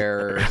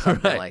chair or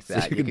something Right. like So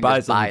that. you You can can buy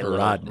just buy something for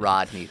little Rodney.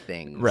 Rodney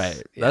things.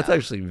 Right. Yeah. That's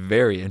actually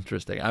very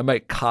interesting. I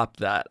might cop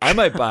that. I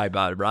might buy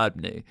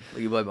Rodney.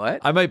 You buy what?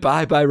 I might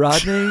buy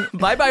Rodney.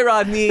 Bye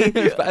Rodney.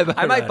 Bye-bye,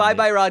 I might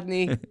buy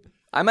Rodney.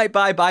 I might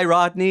buy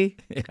Rodney.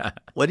 Yeah.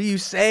 What are you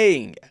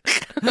saying?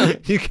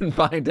 You can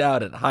find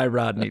out at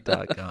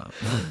hirodney.com.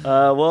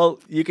 Well,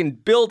 you can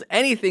build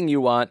anything you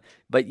want,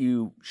 but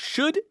you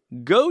should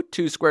go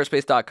to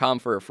squarespace.com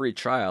for a free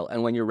trial.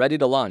 And when you're ready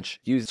to launch,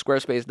 use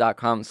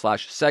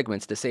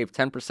squarespace.com/segments to save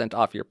 10%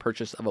 off your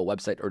purchase of a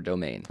website or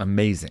domain.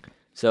 Amazing.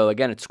 So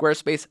again, it's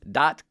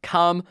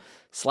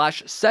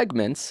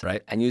squarespace.com/segments,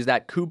 Right. And use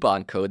that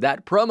coupon code,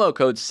 that promo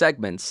code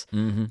segments.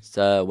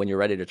 So when you're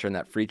ready to turn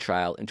that free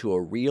trial into a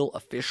real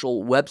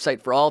official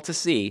website for all to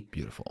see,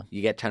 Beautiful.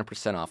 you get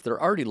 10% off. They're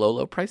already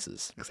low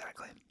prices.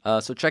 Exactly.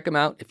 So check them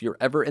out. If you're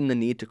ever in the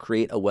need to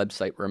create a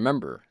website,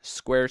 remember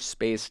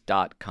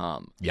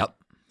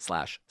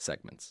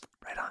squarespace.com/segments.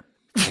 Right on.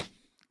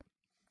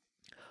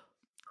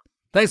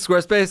 Thanks,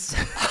 Squarespace.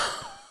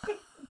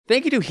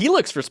 Thank you to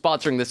Helix for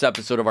sponsoring this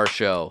episode of our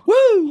show.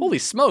 Woo! Holy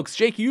smokes,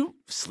 Jake, you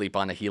sleep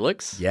on a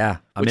Helix. Yeah.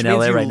 I'm Which in means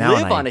LA you right now.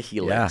 live and on a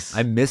Helix. Yeah.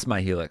 I miss my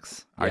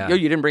Helix. Yo,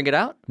 you didn't bring it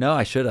out? No,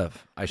 I should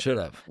have.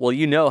 Well,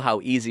 you know how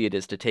easy it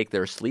is to take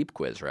their sleep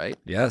quiz, right?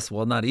 Yes.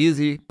 Well, not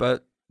easy,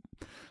 but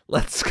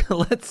let's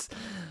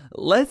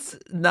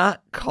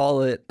not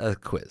call it a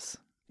quiz.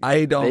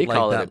 I don't They like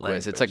call that it a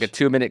quiz. It's language. like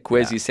a 2-minute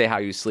quiz. Yeah. You say how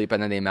you sleep,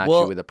 and then they match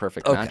Well, you with a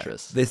perfect okay.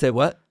 mattress. They say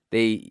what?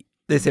 They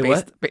say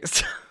what?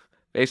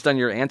 Based on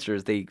your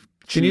answers, they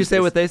Can you choose say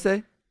this- what they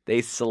say?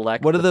 They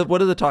select. What do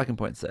the talking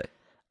points say?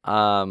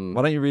 Why Um,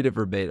 don't you read it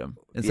verbatim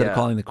instead yeah. of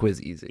calling the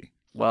quiz easy?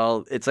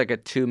 well, it's like a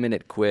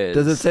 2-minute quiz.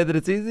 Does it say that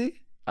it's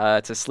easy?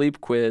 It's a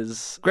sleep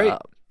quiz. Great.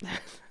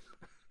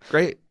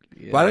 Great.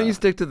 Why don't yeah. you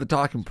stick to the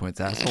talking points,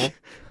 asshole?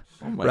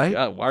 Oh my right?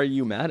 God, why are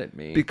you mad at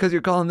me? Because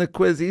you're calling the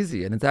quiz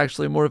easy, and it's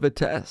actually more of a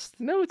test.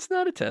 No, it's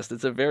not a test.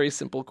 It's a very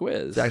simple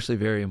quiz. It's actually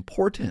very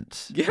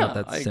important. Yeah, Not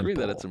that I agree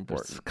that simple. it's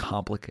important. It's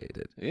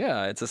complicated.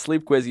 Yeah, it's a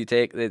sleep quiz you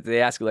take.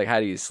 They ask you like, how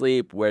do you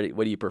sleep? What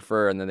do you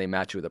prefer? And then they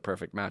match you with a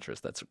perfect mattress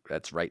that's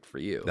right for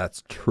you.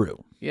 That's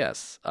true.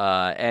 Yes,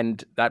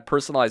 and that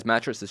personalized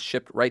mattress is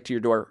shipped right to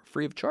your door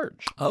free of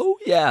charge. Oh,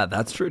 yeah,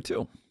 that's true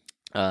too.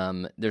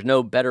 There's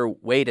no better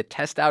way to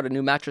test out a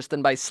new mattress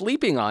than by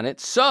sleeping on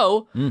it.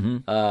 So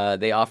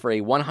they offer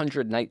a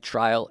 100-night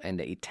trial and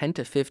a 10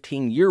 to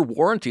 15-year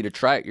warranty to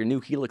try out your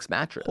new Helix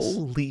mattress.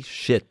 Holy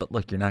shit. But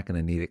look, you're not going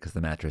to need it because the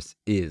mattress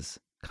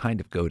is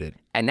kind of goated.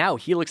 And now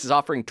Helix is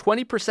offering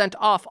 20%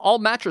 off all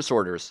mattress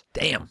orders.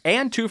 Damn.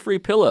 And 2 free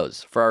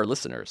pillows for our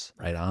listeners.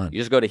 Right on. You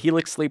just go to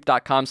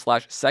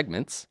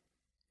helixsleep.com/segments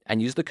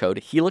and use the code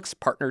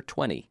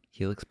HelixPartner20.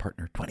 Helix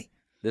Partner 20.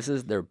 This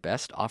is their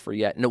best offer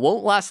yet, and it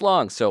won't last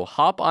long, so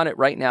hop on it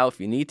right now if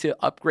you need to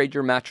upgrade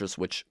your mattress,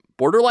 which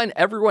borderline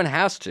everyone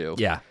has to.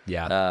 Yeah.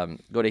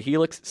 Go to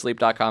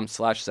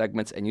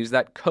helixsleep.com/segments and use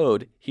that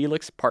code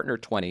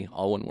HelixPartner20,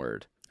 all one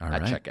word, All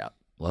at right. checkout.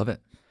 Love it.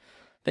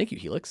 Thank you,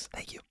 Helix.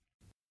 Thank you.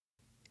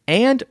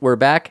 And we're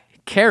back.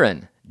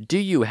 Karen, do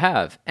you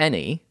have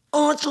any?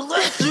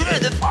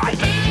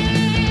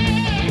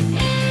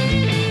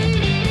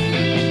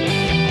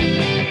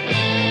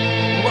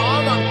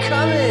 Mom, I'm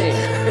coming.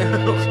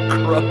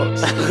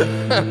 Gross.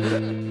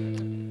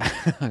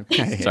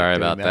 Okay. Sorry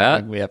about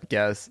that. We have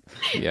guests.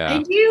 Yeah.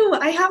 I do.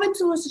 I have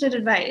unsolicited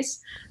advice.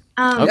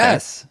 Okay.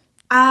 Yes.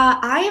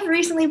 I have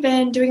recently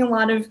been doing a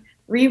lot of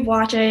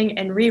rewatching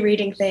and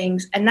rereading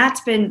things, and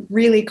that's been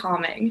really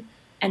calming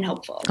and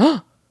helpful.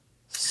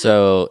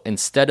 So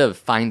instead of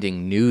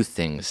finding new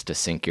things to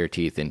sink your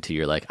teeth into,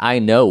 you're like, I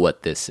know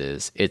what this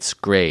is. It's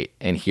great.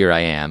 And here I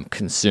am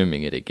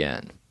consuming it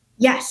again.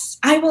 Yes.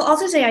 I will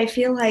also say I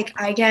feel like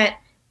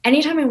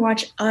anytime I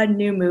watch a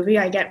new movie,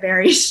 I get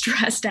very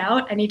stressed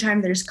out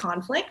anytime there's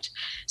conflict.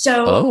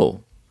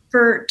 So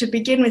to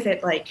begin with,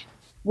 it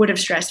would have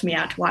stressed me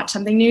out to watch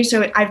something new.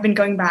 So I've been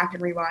going back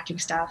and rewatching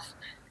stuff.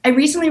 I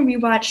recently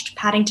rewatched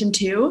Paddington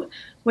 2,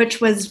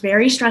 which was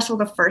very stressful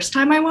the first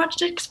time I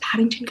watched it because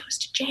Paddington goes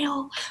to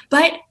jail.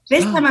 But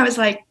this time I was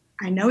like,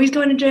 I know he's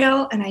going to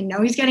jail and I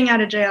know he's getting out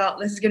of jail.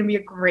 This is going to be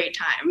a great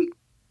time.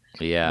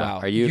 Yeah. Wow.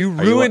 Are you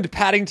ruined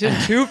Paddington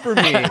 2 for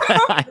me.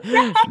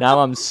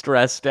 Now I'm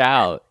stressed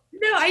out.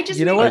 No, I just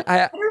You know made what? it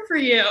better for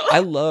you.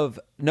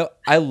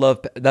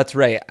 That's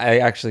right. I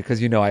actually,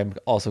 because I'm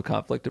also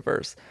conflict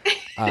averse.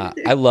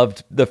 I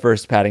loved the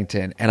first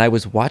Paddington, and I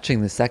was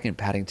watching the second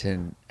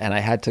Paddington, and I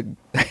had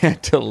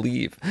to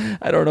leave.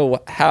 I don't know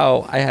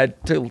how I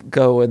had to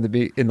go in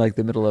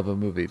the middle of a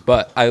movie,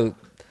 but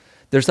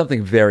there's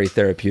something very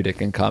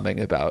therapeutic and calming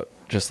about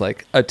just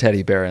like a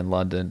teddy bear in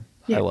London.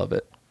 Yeah. I love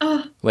it.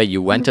 Wait,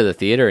 you went to the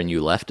theater and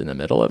you left in the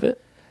middle of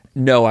it?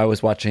 No, I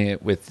was watching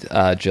it with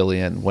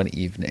Jillian one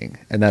evening,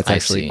 and that's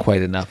actually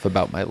quite enough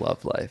about my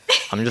love life.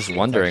 I'm just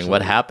wondering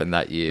what happened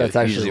that you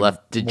just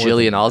left. Did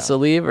Jillian also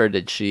leave, or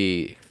did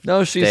she?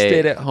 No, she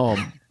stayed at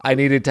home. I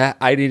needed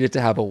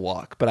to have a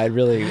walk, but I'd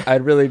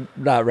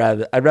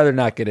rather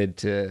not get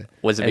into.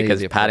 Was it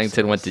because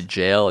Paddington went to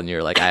jail and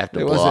you're like, I have to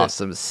blow off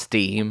some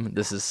steam?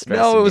 This is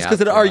stressing me out. No, it was because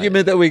of an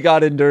argument that we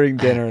got in during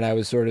dinner, and I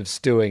was sort of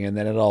stewing, and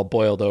then it all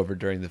boiled over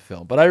during the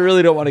film. But I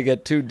really don't want to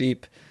get too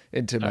deep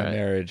into my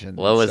marriage. And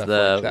what was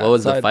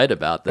the fight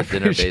about? The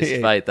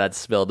dinner-based fight that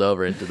spilled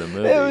over into the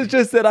movie. It was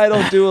just that I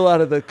don't do a lot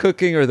of the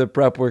cooking or the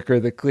prep work or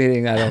the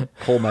cleaning. I don't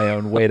pull my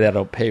own weight. I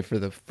don't pay for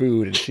the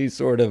food, and she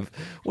sort of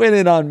went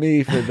in on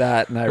me for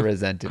that, and I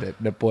resented it,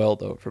 and it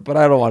boiled over. But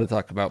I don't want to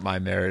talk about my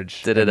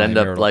marriage. Did it end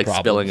up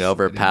spilling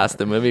over past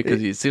the movie?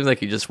 Because it seems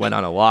like you just went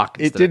on a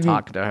walk instead of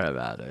talking to her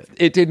about it.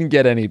 It didn't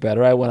get any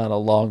better. I went on a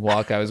long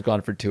walk. I was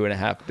gone for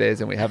 2.5 days,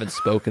 and we haven't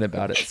spoken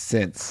about it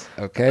since.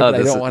 Okay, but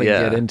I don't want to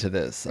get into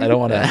this. I don't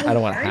want to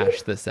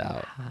hash this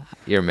out.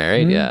 You're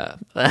married? Yeah.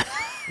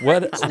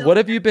 What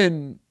have you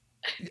been?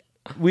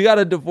 We got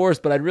a divorce,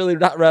 but I'd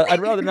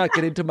rather not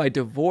get into my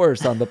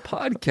divorce on the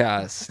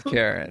podcast,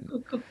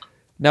 Karen.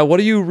 Now,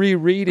 what are you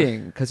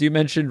rereading? Because you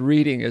mentioned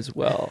reading as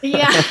well.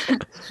 Yeah.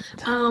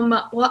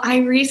 Well, I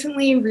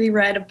recently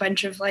reread a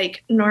bunch of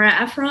Nora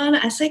Ephron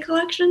essay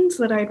collections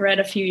that I'd read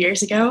a few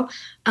years ago,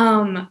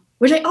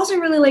 which I also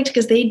really liked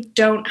because they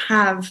don't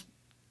have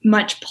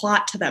much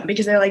plot to them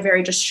because they're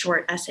very just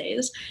short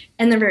essays,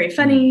 and they're very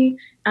funny.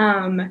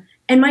 And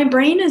my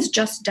brain is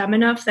just dumb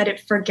enough that it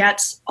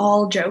forgets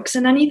all jokes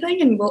and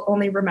anything and will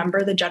only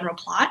remember the general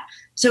plot.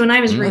 So when I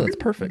was reading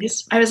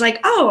these, I was like,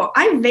 oh,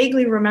 I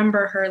vaguely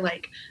remember her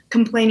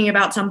complaining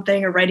about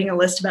something or writing a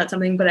list about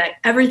something, but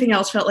everything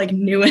else felt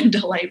new and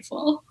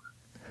delightful.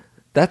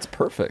 That's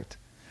perfect.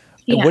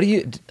 Yeah.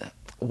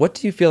 What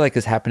do you feel like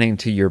is happening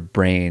to your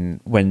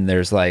brain when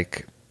there's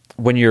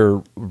when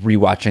you're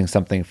rewatching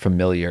something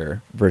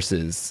familiar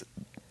versus,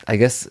 I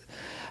guess,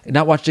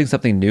 not watching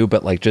something new,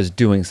 but just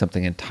doing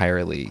something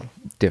entirely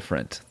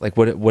different?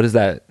 What does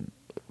that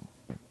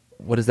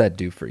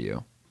do for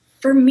you?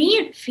 For me,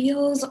 it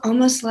feels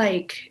almost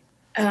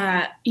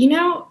have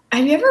you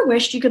ever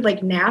wished you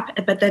could nap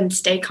but then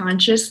stay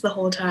conscious the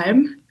whole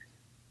time?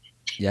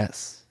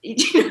 Yes. Do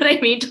you know what I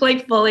mean? To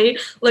fully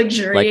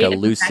luxuriate. Like a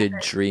lucid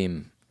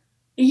dream.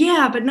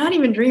 Yeah, but not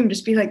even dream.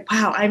 Just be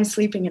wow, I'm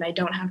sleeping and I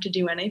don't have to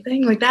do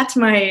anything. That's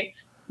my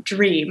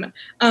dream.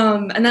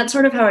 And that's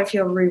sort of how I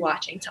feel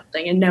rewatching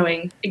something and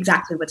knowing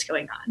exactly what's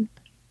going on.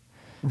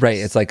 Right.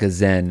 It's like a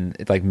Zen,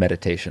 it's like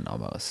meditation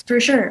almost. For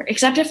sure.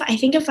 Except if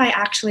I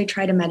actually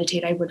try to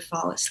meditate, I would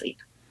fall asleep.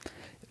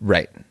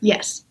 Right.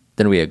 Yes.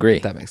 Then we agree.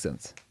 That makes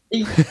sense.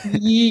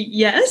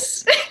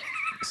 Yes.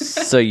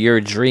 So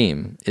your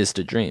dream is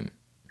to dream,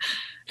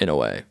 in a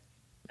way.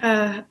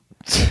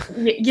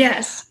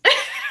 Yes.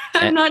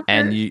 I'm not sure.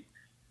 And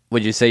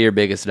would you say your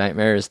biggest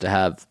nightmare is to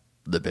have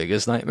the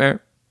biggest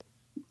nightmare?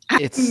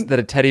 It's that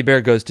a teddy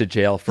bear goes to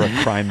jail for a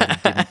crime that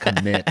he didn't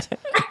commit.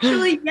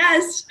 Actually,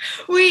 yes.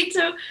 Wait,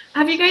 so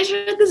have you guys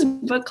read this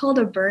book called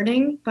A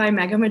Burning by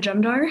Megha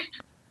Majumdar?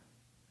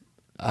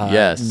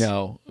 Yes.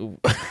 No.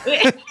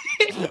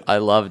 I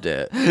loved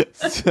it.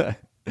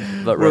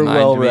 But we're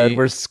well read.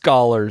 We're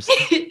scholars.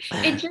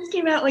 It just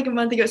came out a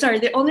month ago. Sorry,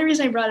 the only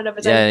reason I brought it up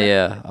is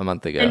a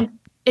month ago. And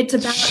it's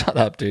about. Shut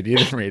up, dude! You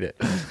didn't read it.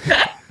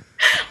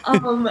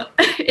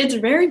 It's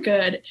very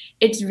good.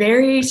 It's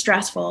very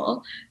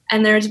stressful,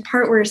 and there's a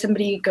part where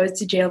somebody goes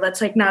to jail.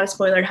 That's not a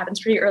spoiler. It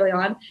happens pretty early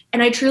on,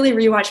 and I truly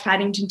rewatched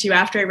Paddington 2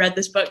 after I read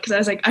this book because I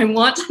was I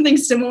want something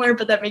similar,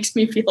 but that makes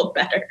me feel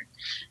better.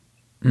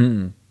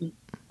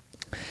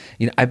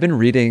 I've been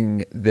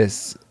reading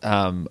this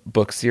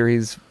book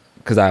series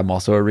because I'm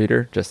also a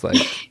reader, just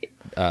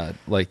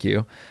like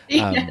you.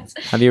 Yes.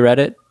 Have you read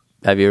it?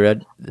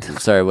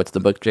 Sorry, what's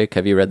the book, Jake?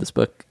 Have you read this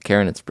book?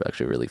 Karen, it's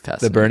actually really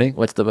fascinating. The Burning?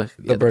 What's the book?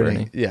 The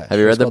Burning. Yeah. Have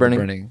you read The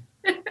Burning?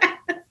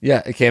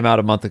 Yeah, it came out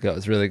a month ago.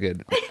 It's really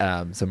good.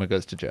 Someone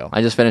goes to jail.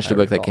 I just finished a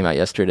book that came out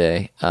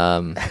yesterday.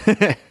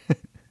 I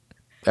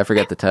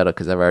forget the title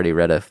because I've already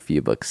read a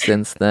few books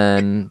since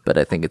then, but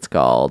I think it's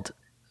called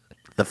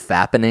The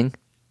Fappening.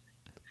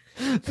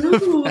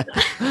 Ooh,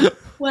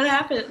 what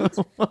happened?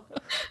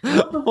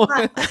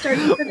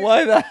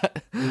 Why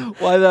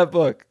that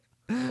book?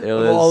 It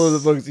was all of the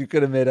books you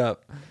could have made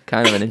up.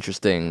 Kind of an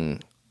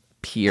interesting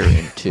peer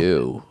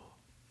into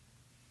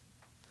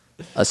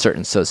a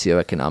certain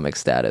socioeconomic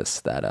status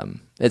that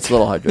it's a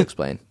little hard to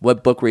explain.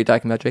 What book were you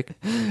talking about, Jake?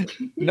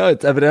 No,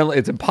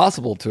 it's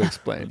impossible to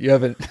explain. You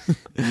haven't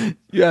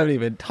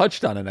even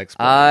touched on an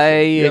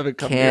explanation. I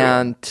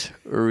can't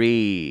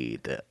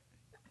read.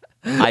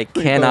 I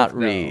cannot both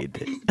know.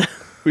 read.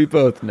 We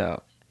both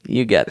know.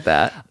 You get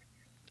that.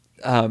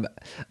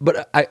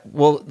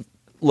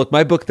 Look,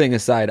 my book thing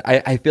aside,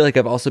 I feel like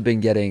I've also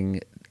been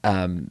getting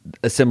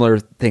a similar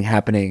thing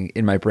happening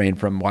in my brain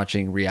from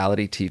watching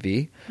reality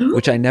TV,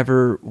 which I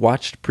never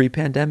watched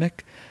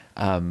pre-pandemic.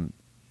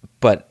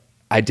 But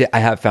I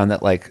have found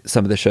that like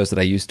some of the shows that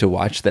I used to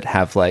watch that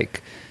have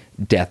like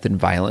death and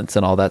violence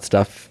and all that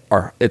stuff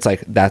it's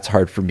like that's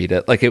hard for me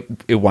to like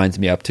it winds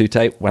me up too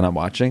tight when I'm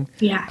watching.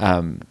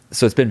 Yeah.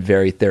 So it's been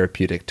very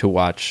therapeutic to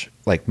watch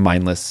like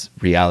mindless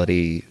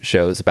reality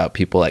shows about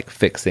people like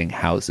fixing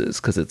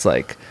houses, because it's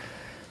like,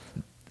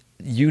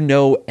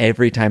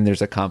 every time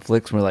there's a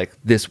conflict, we're like,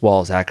 this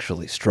wall is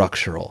actually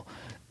structural,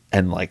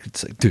 and like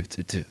it's like,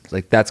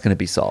 like that's going to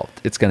be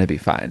solved. It's going to be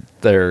fine.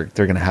 They're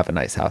going to have a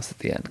nice house at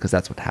the end, because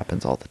that's what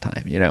happens all the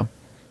time, you know.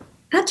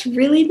 That's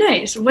really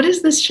nice. What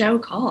is this show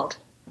called?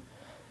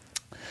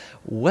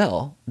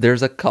 Well,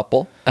 there's a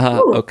couple.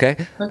 Ooh.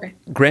 Okay.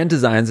 Grand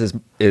Designs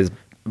is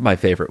my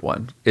favorite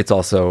one. It's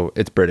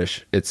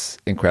British. It's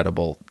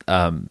incredible.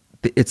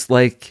 It's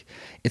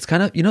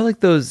kind of, like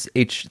those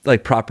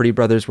like Property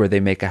Brothers where they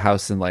make a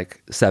house in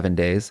like 7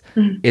 days.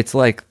 Mm-hmm. It's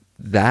like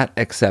that,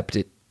 except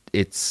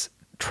it's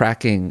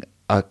tracking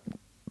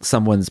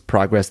someone's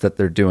progress that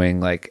they're doing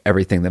like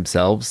everything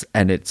themselves,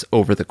 and it's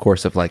over the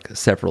course of like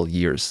several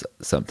years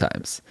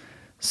sometimes.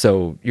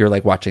 So you're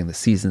like watching the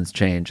seasons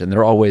change, and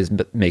they're always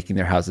making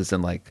their houses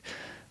in like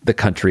the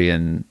country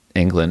in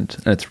England,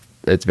 and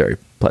it's very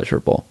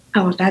pleasurable.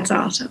 Oh, that's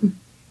awesome.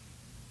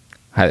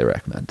 Highly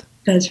recommend.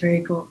 That's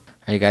very cool.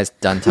 Are you guys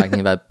done talking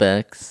about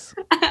books?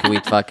 Can we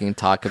fucking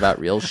talk about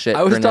real shit?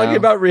 I was talking now?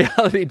 about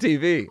reality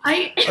TV.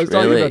 I was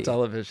talking about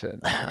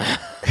television.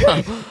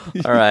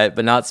 All right,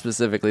 but not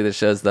specifically the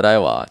shows that I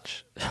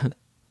watch.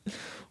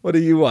 What are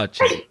you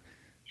watching?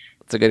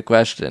 That's a good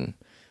question.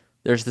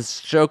 There's this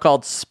show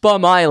called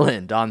Spum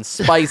Island on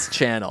Spice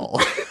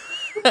Channel.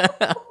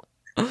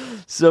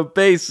 So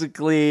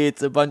basically,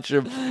 it's a bunch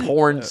of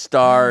porn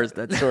stars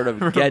that sort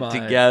of get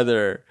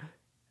together.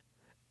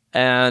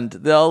 And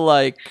they'll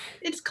like...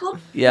 It's called...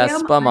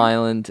 Spum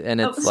Island.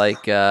 And it's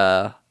like...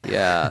 the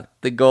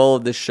goal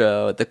of the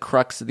show, the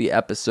crux of the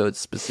episode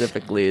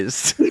specifically,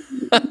 is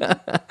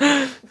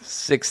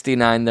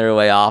 69 their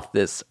way off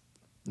this,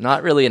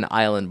 not really an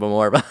island, but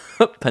more of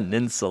a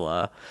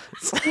peninsula.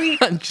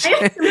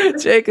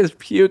 Jake is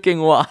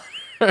puking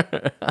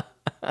water.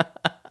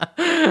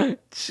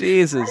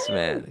 Jesus,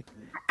 man.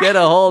 Get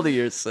a hold of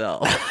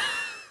yourself.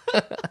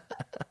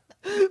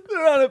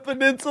 They're on a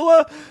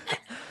peninsula.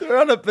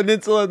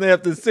 And they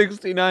have to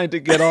 69 to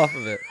get off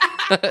of it.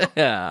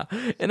 Yeah,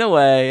 in a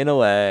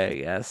way,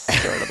 yes,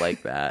 sort of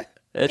like that.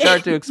 It's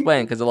hard to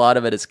explain because a lot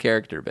of it is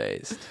character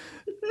based.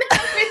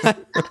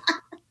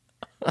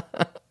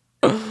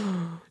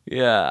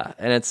 Yeah,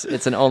 and it's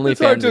an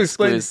OnlyFans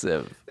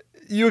exclusive.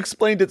 You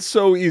explained it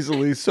so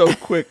easily, so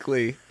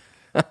quickly.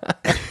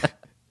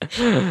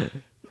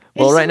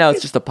 Well, right now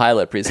it's just a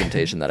pilot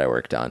presentation that I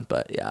worked on,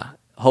 but yeah,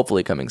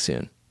 hopefully coming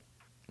soon.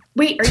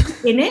 Wait, are you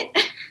in it?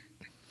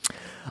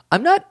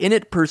 I'm not in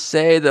it per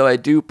se, though I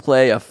do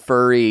play a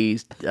furry,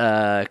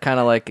 kind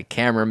of like a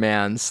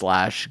cameraman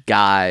 /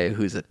 guy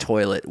who's a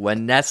toilet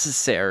when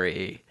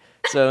necessary.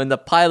 So in the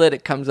pilot,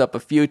 it comes up a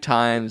few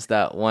times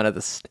that one of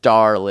the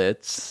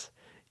starlets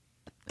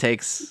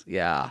takes,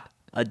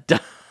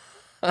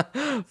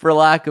 for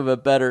lack of a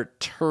better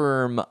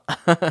term.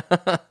 No.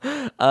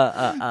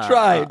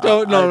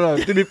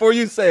 Before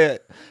you say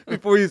it,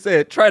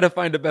 try to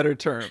find a better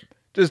term.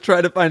 Just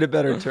try to find a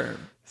better term.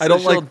 So I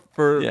don't like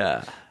for...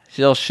 Yeah.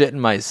 She'll shit in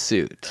my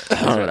suit.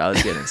 That's what I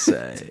was going to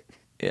say.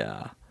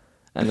 Yeah.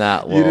 And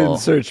that will... You didn't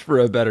search for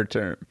a better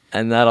term.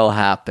 And that'll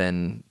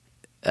happen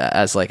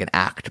as like an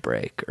act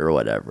break or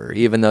whatever,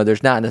 even though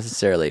there's not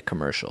necessarily a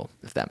commercial,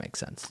 if that makes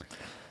sense.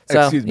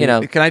 So, excuse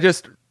me. Can I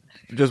just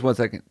 1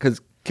 second?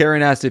 Because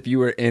Karen asked if you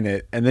were in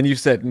it, and then you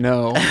said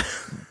no,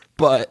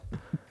 but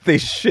they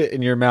shit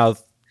in your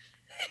mouth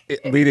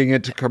leading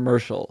into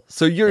commercial.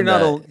 So you're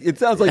not... It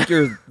sounds like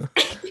you're...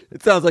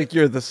 It sounds like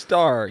you're the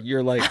star. You're...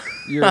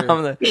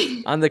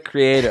 I'm the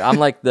creator. I'm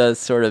like the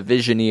sort of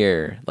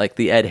visioneer, like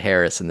the Ed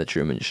Harris in the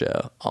Truman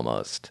Show,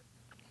 almost.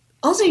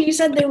 Also, you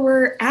said there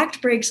were act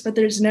breaks, but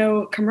there's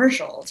no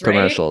commercials, right?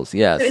 Commercials,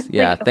 yes. So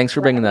yeah, thanks for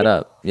bringing that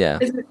up. Yeah.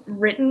 Is it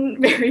written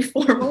very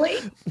formally?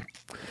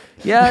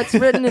 Yeah, it's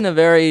written in a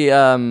very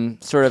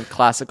sort of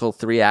classical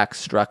 3-act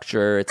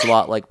structure. It's a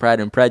lot like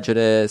Pride and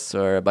Prejudice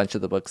or a bunch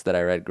of the books that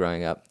I read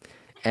growing up.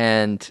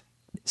 And...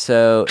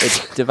 so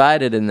it's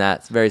divided in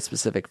that very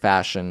specific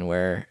fashion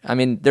where, I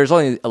mean, there's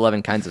only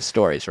 11 kinds of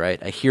stories, right?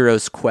 A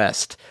hero's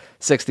quest,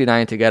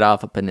 69 to get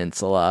off a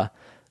peninsula,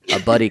 a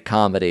buddy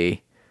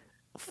comedy,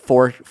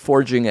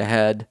 forging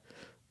ahead,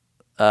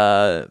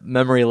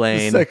 memory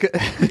lane.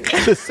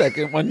 The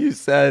second one you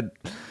said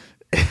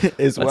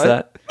is What's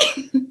that?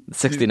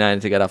 69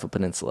 to get off a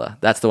peninsula.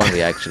 That's the one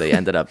we actually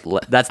ended up,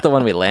 that's the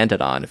one we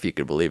landed on, if you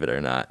could believe it or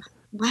not.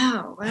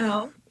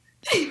 Wow.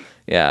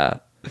 Yeah.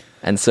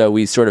 And so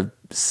we sort of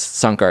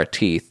sunk our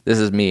teeth. This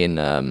is me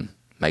and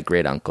my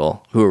great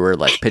uncle who were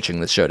like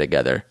pitching the show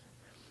together.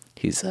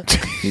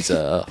 He's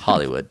a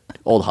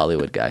old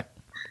Hollywood guy.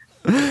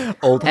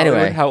 Old Anyway.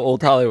 Hollywood? How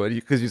old Hollywood?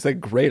 Because you said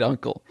great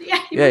uncle.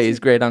 Yeah, he's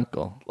great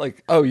uncle.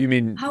 Like, oh, you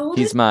mean How old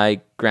He's is my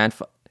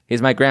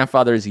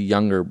grandfather's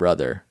younger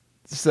brother.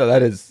 so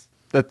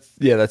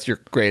that's your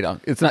great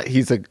uncle. It's not.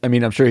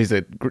 I'm sure he's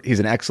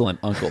an excellent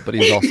uncle, but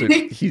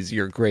he's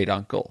your great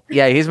uncle.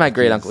 Yeah, he's my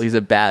great uncle. He's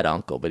a bad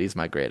uncle, but he's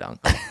my great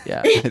uncle.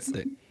 Yeah, I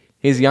see.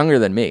 he's younger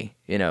than me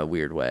in a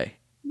weird way.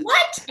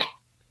 what?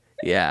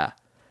 Yeah.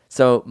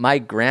 So my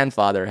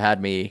grandfather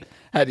had me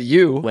Had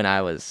you? when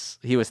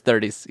he was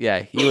 30.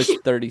 Yeah, he was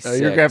 36.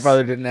 Your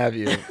grandfather didn't have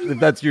you.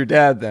 That's your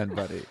dad, then,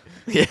 buddy.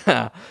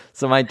 Yeah.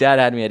 So my dad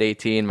had me at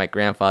 18. My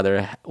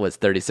grandfather was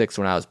 36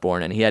 when I was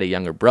born, and he had a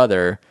younger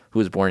brother who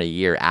was born a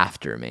year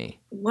after me.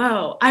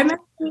 Whoa. I'm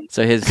actually,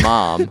 So his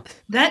mom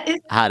that is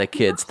had a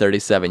kids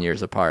 37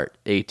 years apart,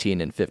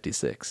 18 and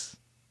 56.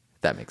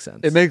 If that makes sense.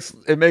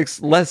 It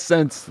makes less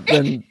sense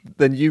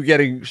than you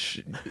getting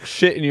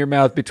shit in your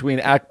mouth between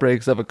act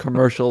breaks of a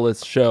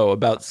commercialist show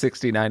about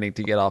 69ing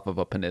to get off of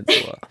a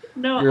peninsula.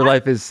 no. Your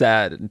life is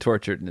sad and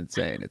tortured and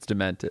insane. It's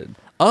demented.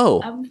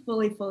 Oh, I'm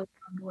fully on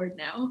board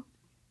now.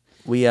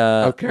 we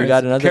got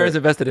another. Kara's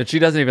invested, and she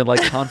doesn't even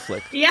like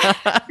conflict. Yeah.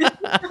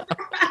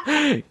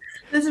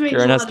 This makes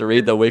Karen a has lot to of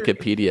read the sense for me.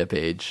 Wikipedia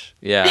page.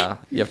 Yeah,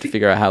 you have to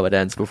figure out how it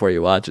ends before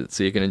you watch it,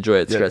 so you can enjoy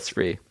it Yeah. stress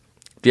free.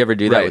 Do you ever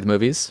do that Right. with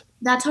movies?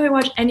 That's how I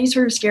watch any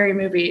sort of scary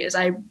movie. Is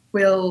I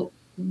will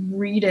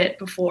read it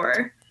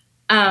before,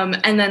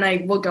 and then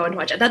I will go and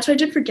watch it. That's what I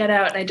did for Get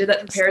Out, and I did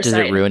that for Parasite.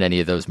 Does it ruin any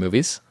of those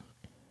movies?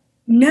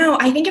 No,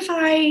 I think if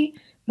I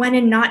went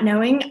in not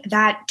knowing,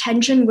 that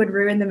tension would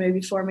ruin the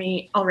movie for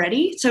me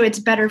already. So it's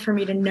better for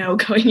me to know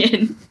going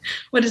in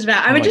what it's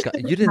about. I Oh would my just.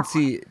 God. You didn't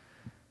see?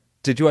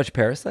 Did you watch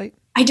Parasite?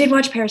 I did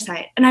watch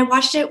Parasite, and I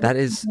watched it That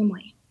with is- my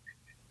family.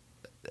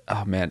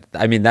 Oh man,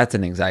 I mean that's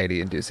an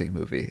anxiety-inducing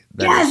movie.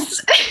 That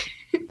is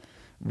Yes.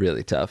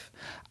 really tough.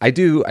 I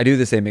do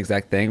the same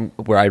exact thing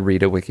where I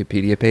read a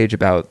Wikipedia page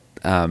about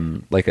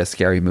like a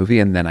scary movie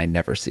and then I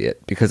never see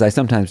it because I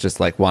sometimes just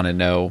like want to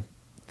know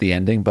the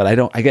ending, but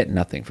I get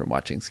nothing from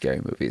watching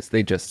scary movies.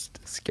 They just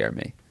scare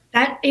me.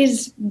 That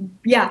is,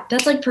 yeah,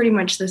 that's like pretty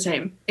much the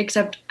same.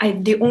 Except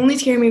the only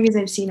scary movies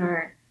I've seen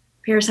are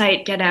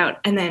Parasite, Get Out,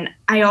 and then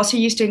I also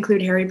used to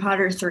include Harry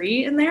Potter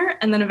 3 in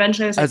there, and then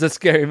eventually I was like, As a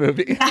scary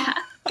movie. yeah,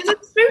 because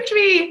it spooked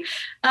me.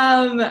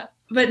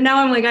 But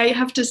now I'm like, I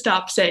have to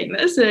stop saying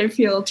this, and I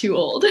feel too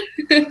old.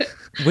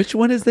 Which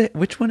one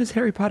is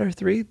Harry Potter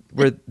 3?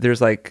 Where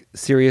there's like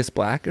Sirius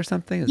Black or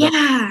something? Is that-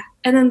 Yeah,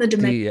 and then the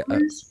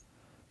Dementors.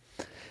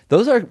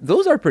 those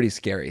are pretty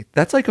scary.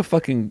 That's like a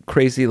fucking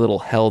crazy little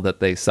hell that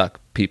they suck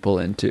people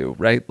into,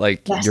 right?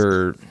 Like Yes.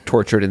 you're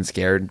tortured and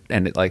scared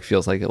and it like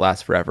feels like it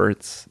lasts forever.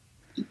 It's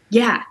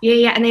Yeah,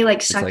 and they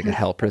like suck like a you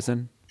hell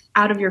prison.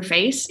 out of your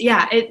face.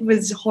 Yeah, it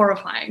was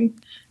horrifying.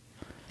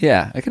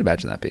 Yeah, I can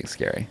imagine that being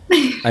scary.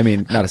 I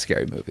mean, not a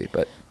scary movie,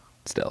 but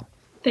still.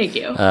 Thank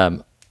you.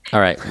 All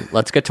right,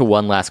 let's get to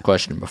one last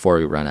question before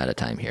we run out of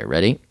time here.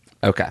 Ready?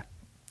 Okay.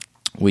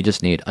 We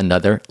just need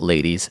another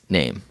lady's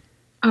name.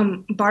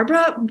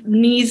 Barbara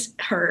needs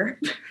her.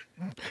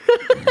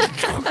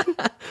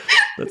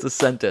 That's a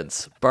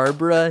sentence.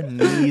 Barbara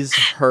needs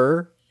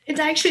her.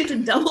 It's a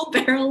double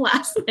barrel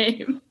last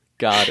name.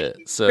 Got it.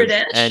 So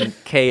British.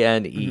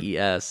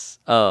 Nknees.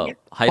 Oh,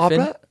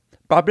 hyphen.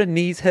 Barbara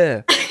needs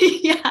her.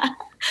 Yeah.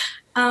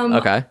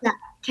 Okay. Yeah.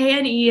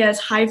 KNES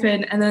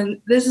hyphen, and then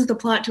this is the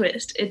plot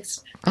twist.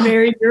 It's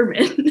very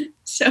German.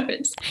 So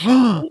it's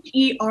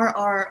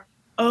ERROUGH.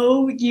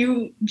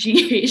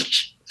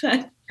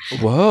 That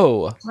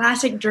Whoa.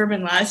 classic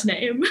German last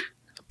name.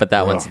 But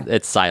that one's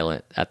it's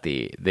silent at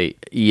the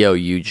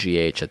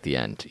EOUGH at the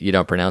end. You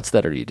don't pronounce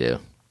that, or you do?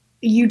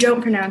 You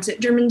don't pronounce it.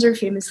 Germans are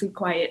famously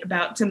quiet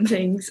about some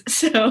things.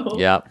 So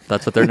Yeah,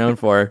 that's what they're known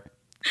for.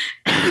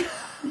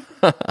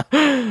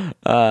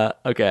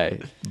 Okay.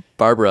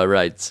 Barbara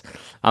writes,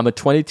 I'm a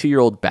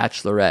 22-year-old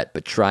bachelorette,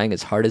 but trying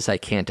as hard as I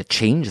can to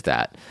change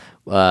that.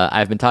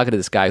 I've been talking to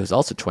this guy who's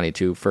also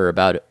 22 for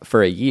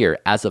a year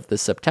as of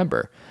this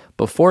September.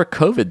 Before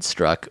COVID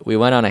struck, we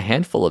went on a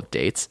handful of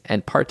dates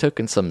and partook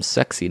in some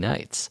sexy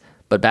nights.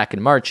 But back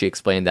in March, he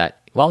explained that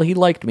while he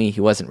liked me,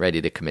 he wasn't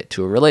ready to commit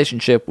to a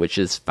relationship, which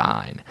is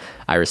fine.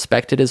 I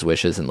respected his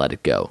wishes and let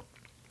it go.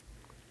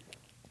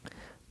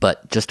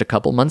 But just a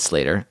couple months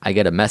later, I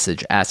get a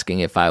message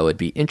asking if I would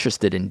be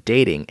interested in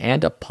dating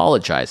and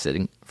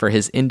apologizing for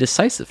his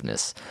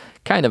indecisiveness.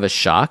 Kind of a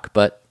shock,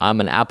 but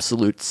I'm an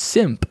absolute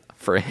simp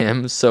for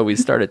him, so we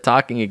started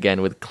talking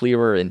again with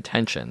clearer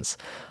intentions.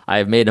 I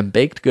have made him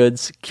baked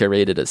goods,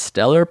 curated a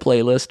stellar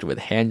playlist with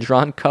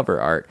hand-drawn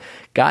cover art,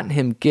 gotten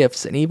him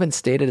gifts, and even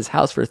stayed at his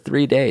house for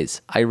 3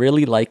 days. I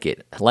really like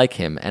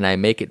him, and I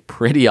make it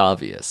pretty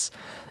obvious.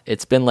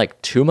 it's been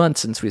like 2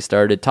 months since we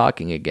started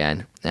talking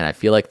again, and I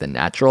feel like the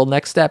natural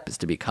next step is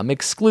to become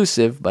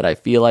exclusive, but I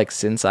feel like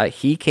since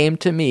he came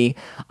to me,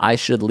 I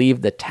should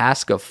leave the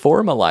task of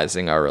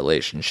formalizing our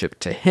relationship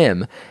to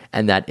him,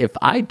 and that if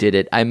I did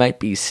it, I might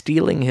be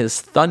stealing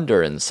his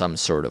thunder in some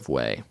sort of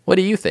way. What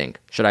do you think?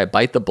 Should I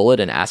bite the bullet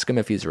and ask him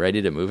if he's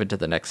ready to move into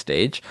the next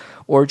stage,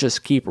 or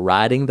just keep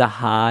riding the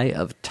high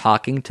of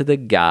talking to the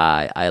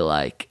guy I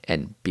like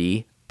and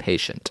be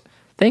patient?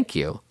 Thank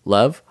you.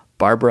 Love,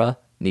 Barbara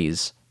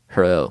Nees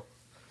Hero.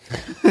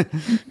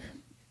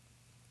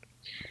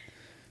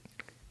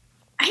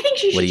 I think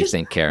she should. What do you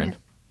think, Karen?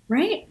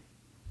 Right?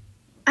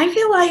 I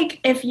feel like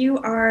I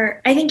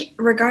think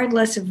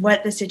regardless of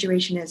what the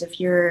situation is, if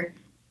you're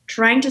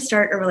trying to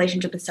start a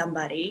relationship with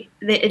somebody,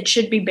 that it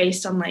should be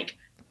based on like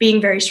being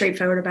very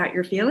straightforward about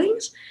your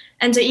feelings.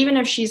 And so even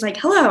if she's like,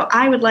 hello,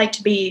 I would like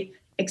to be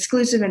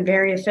exclusive and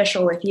very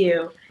official with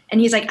you.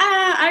 And he's like,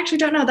 I actually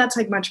don't know. That's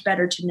like much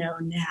better to know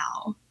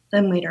now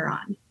than later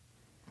on.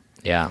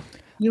 Yeah.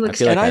 You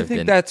look I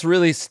think that's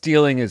really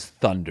stealing his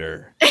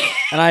thunder.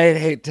 And I'd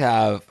hate to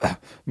have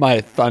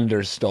my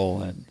thunder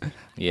stolen.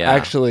 Yeah.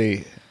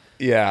 Actually,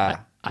 yeah.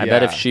 I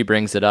bet if she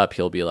brings it up,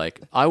 he'll be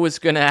like, I was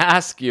going to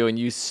ask you and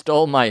you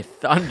stole my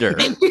thunder.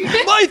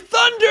 My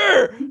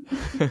thunder!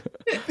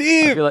 I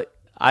feel like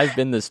I've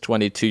been this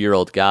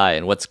 22-year-old guy,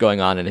 and what's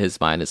going on in his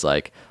mind is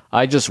like,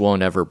 I just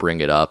won't ever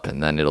bring it up,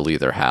 and then it'll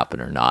either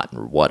happen or not,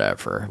 or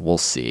whatever. We'll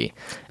see.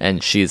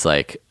 And she's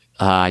like,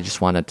 I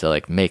just wanted to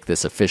like make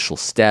this official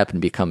step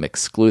and become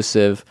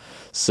exclusive.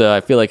 So I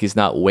feel like he's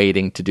not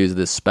waiting to do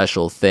this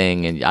special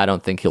thing, and I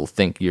don't think he'll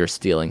think you're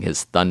stealing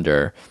his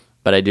thunder.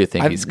 But I do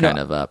think he's kind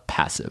of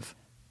passive.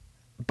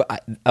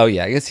 But I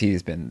guess he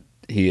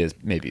is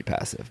maybe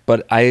passive.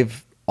 But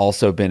I've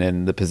also been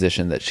in the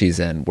position that she's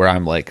in, where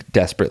I'm like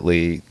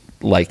desperately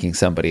liking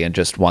somebody and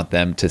just want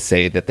them to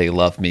say that they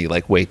love me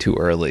like way too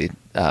early.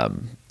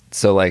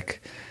 So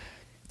like,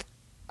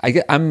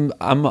 I'm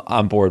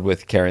on board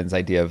with Karen's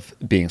idea of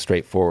being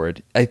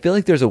straightforward. I feel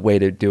like there's a way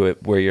to do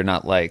it where you're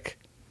not like,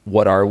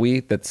 what are we?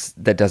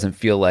 That doesn't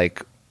feel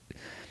like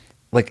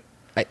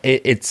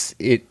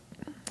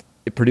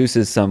it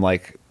produces some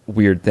like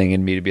weird thing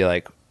in me to be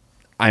like,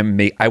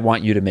 I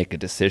want you to make a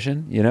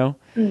decision, you know?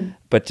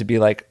 But to be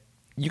like,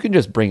 you can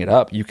just bring it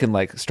up. You can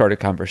like start a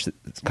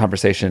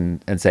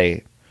conversation and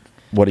say,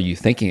 what are you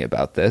thinking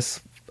about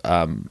this?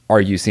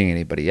 Are you seeing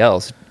anybody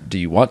else? Do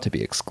you want to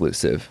be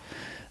exclusive?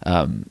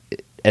 And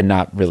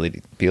not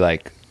really be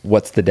like,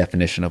 what's the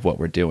definition of what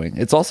we're doing?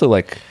 It's also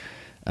like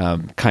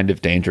kind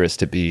of dangerous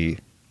to be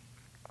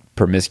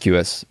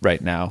promiscuous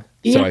right now.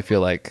 Yeah. So I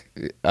feel like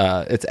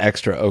it's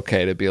extra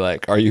okay to be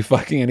like, are you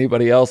fucking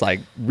anybody else? I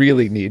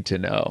really need to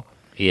know.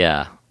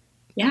 Yeah.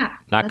 Yeah.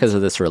 Not because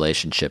of this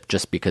relationship,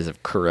 just because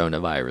of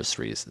coronavirus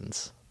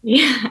reasons.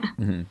 Yeah.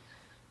 Mm-hmm.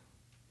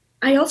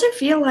 I also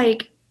feel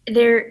like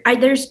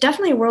there's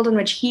definitely a world in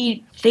which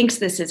he thinks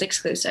this is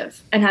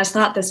exclusive and has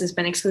thought this has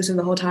been exclusive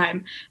the whole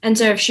time. And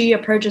so if she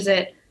approaches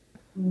it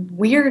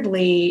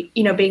weirdly,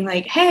 you know, being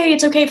like, hey,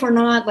 it's okay if we're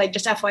not, like,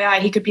 just FYI,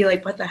 he could be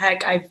like, what the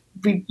heck?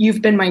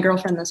 You've been my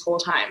girlfriend this whole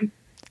time.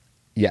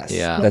 Yes.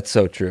 Yeah. That's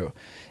so true.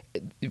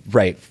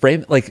 Right.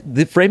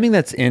 The framing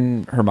that's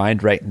in her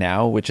mind right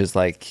now, which is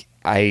like,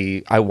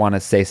 I want to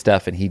say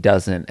stuff and he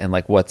doesn't. And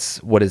like, what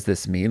does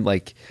this mean?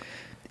 Like,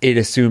 it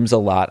assumes a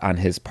lot on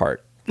his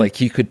part. Like,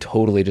 he could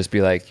totally just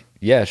be like,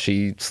 yeah,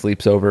 she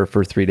sleeps over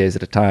for 3 days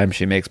at a time.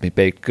 She makes me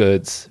baked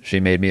goods. She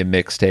made me a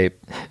mixtape.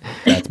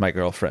 That's my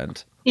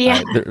girlfriend.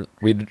 Yeah.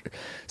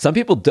 Some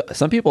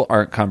people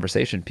aren't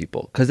conversation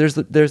people because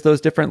there's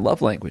those different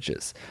love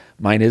languages.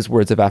 Mine is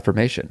words of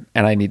affirmation,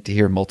 and I need to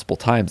hear multiple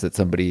times that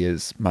somebody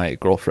is my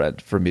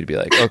girlfriend for me to be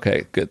like,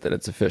 okay, good, that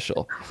it's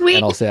official.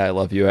 And I'll say I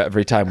love you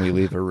every time we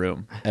leave a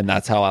room, and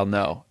that's how I'll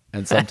know.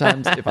 And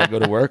sometimes if I go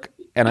to work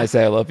and I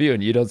say I love you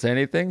and you don't say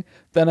anything,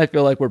 then I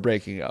feel like we're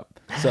breaking up.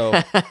 So,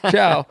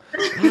 ciao.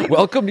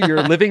 Welcome to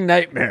your living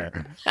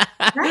nightmare.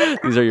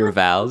 These are your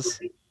vows.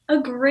 A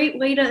great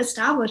way to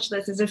establish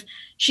this is if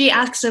she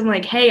asks him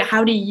like, hey,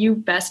 how do you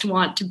best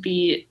want to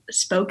be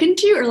spoken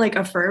to or like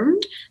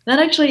affirmed? That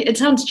actually, it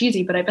sounds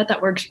cheesy, but I bet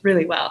that works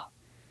really well.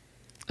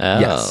 Oh.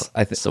 Yes.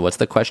 So what's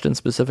the question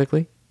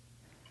specifically?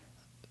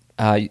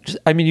 You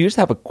just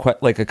have a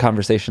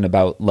conversation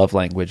about love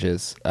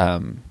languages,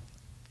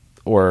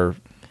 or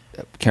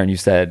Karen, you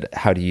said,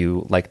 how do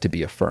you like to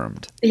be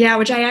affirmed? Yeah,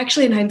 which I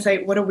actually, in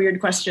hindsight, what a weird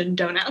question.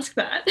 Don't ask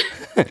that.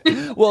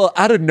 Well,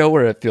 out of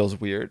nowhere, it feels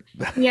weird.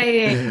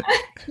 Yeah.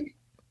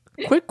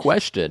 Quick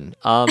question.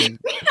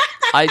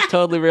 I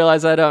totally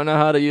realize I don't know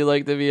how do you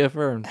like to be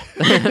affirmed.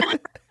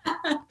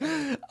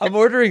 I'm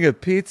ordering a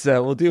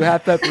pizza. We'll do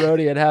half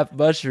pepperoni and half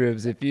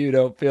mushrooms if you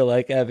don't feel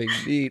like having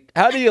meat.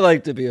 How do you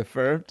like to be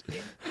affirmed?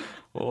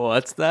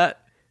 What's that?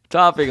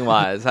 Topping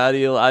wise, how do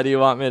you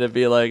want me to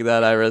be like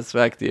that? I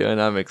respect you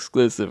and I'm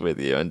exclusive with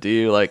you. And do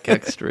you like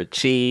extra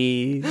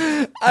cheese?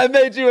 I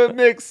made you a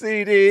mix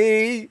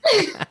CD.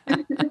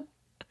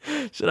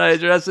 Should I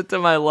address it to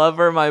my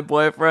lover, my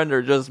boyfriend,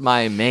 or just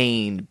my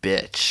main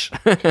bitch?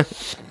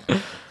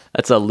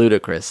 That's a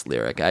ludicrous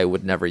lyric. I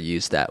would never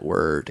use that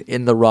word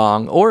in the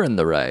wrong or in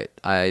the right.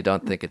 I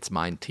don't think it's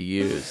mine to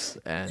use.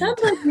 And Sounds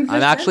like you just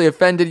I'm actually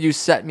offended you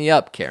set me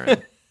up,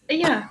 Karen.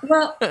 Yeah,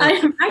 well,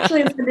 I'm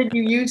actually offended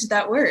you used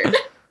that word.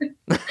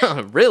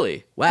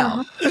 Really?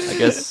 Wow. I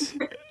guess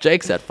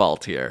Jake's at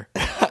fault here.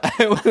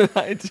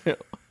 I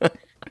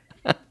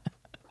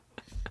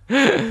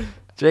do.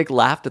 Jake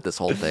laughed at this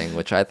whole thing,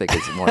 which I think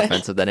is more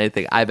offensive than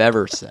anything I've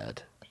ever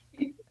said.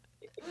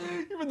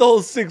 Even the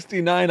whole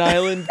 69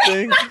 Island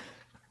thing.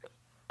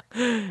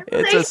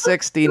 It's a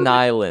 16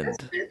 island.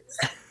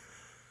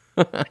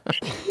 Do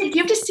you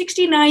have to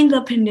 69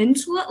 the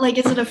peninsula? Like,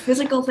 is it a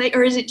physical thing,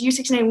 or is it do you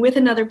 69 with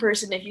another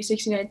person? If you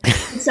 69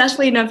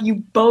 successfully enough, you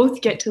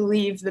both get to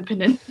leave the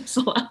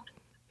peninsula.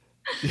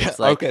 Yeah,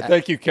 like, okay,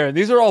 thank you, Karen.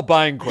 These are all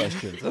buying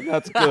questions, and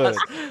that's good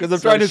because I'm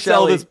So, trying to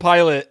sell Shelley- this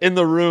pilot in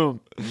the room.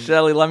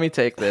 Shelly, let me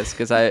take this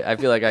because I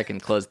feel like I can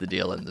close the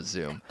deal in the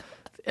Zoom.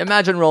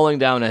 Imagine rolling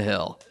down a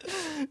hill,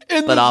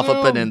 but off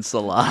a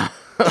peninsula.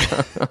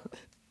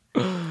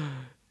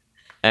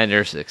 And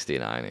you're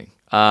 69ing.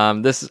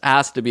 This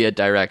has to be a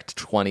direct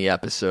 20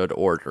 episode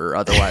order,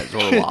 otherwise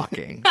we're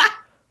walking.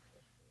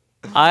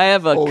 I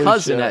have a Holy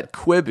cousin shit. at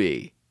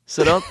Quibi,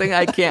 so don't think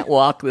I can't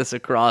walk this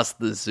across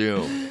the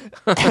Zoom.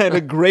 And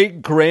a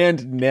great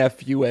grand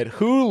nephew at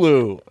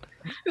Hulu.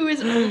 Who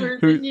is older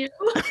than you?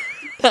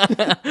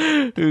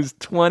 Who's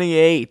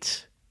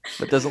 28,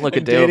 but doesn't look a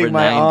And day over dating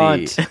my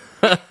 90.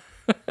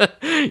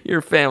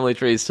 Your family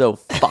tree is so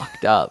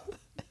fucked up.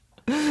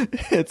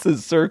 It's a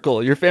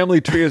circle. Your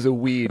family tree is a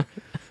weed.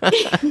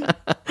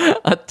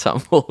 A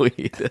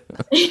tumbleweed.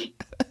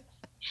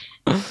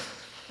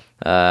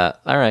 All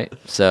right.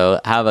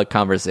 So have a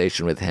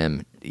conversation with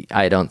him.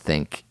 We don't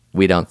think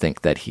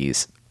that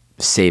he's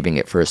saving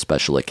it for a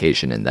special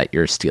occasion and that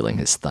you're stealing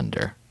his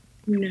thunder.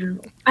 No.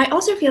 I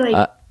also feel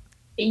like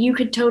you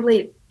could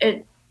totally.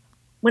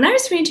 When I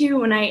was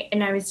 22,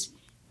 I was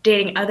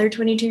dating other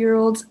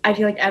 22-year-olds, I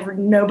feel like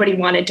nobody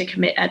wanted to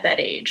commit at that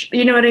age.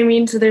 You know what I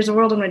mean? So there's a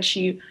world in which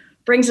she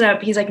brings it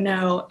up. He's like,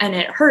 no, and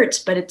it hurts,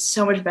 but it's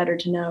so much better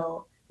to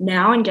know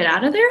now and get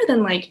out of there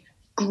than like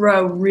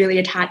grow really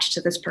attached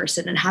to this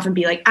person and have him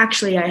be like,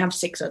 actually, I have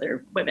 6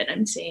 other women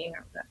I'm seeing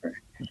or whatever.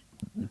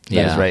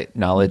 That's right.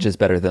 Knowledge is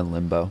better than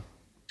limbo.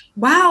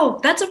 Wow,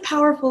 that's a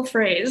powerful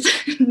phrase.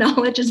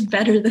 Knowledge is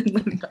better than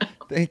limbo.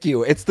 Thank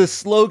you. It's the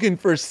slogan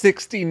for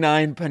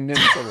 69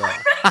 Peninsula.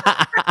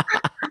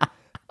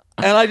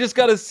 And I just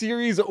got a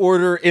series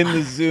order in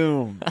the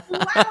Zoom.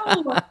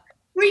 Wow.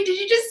 Wait, did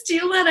you just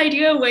steal that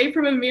idea away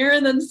from Amir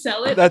and then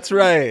sell it? That's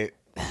right.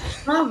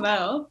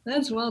 Bravo.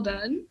 That's well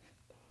done.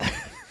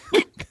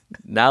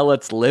 Now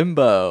let's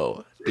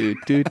limbo. Do,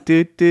 do,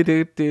 do, do,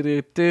 do, do,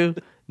 do, do.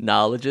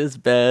 Knowledge is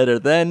better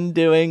than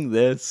doing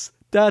this.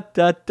 Da,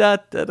 da, da,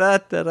 da, da,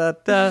 da,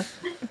 da,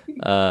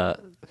 da.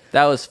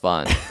 That was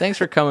fun. Thanks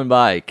for coming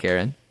by,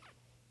 Karen.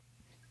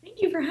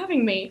 Thank you for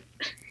having me.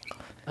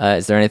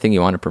 Is there anything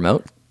you want to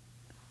promote?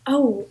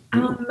 Oh,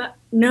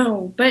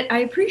 no, but I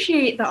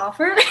appreciate the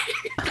offer.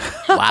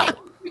 Wow.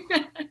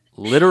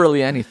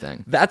 Literally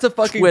anything. That's a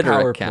fucking Twitter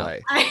power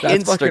account. play.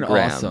 That's fucking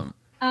Instagram. awesome.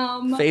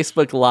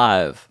 Facebook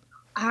Live.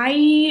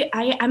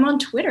 I'm on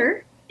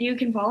Twitter. You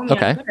can follow me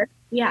on Twitter.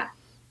 Yeah.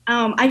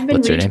 I've been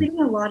What's your name?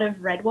 retweeting a lot of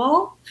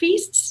Redwall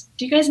feasts.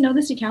 Do you guys know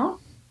this account?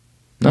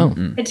 No.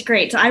 It's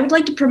great. So I would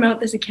like to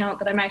promote this account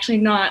that I'm actually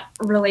not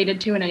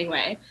related to in any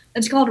way.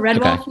 It's called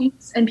Redwall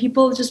Feasts, and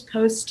people just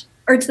post,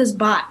 or it's this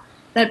bot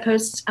that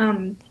posts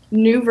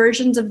new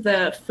versions of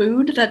the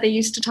food that they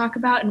used to talk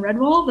about in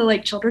Redwall, the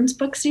like children's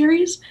book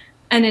series,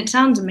 and it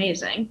sounds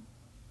amazing.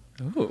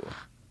 Ooh.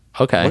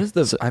 Okay. What is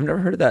the? I've never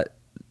heard of that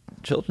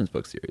children's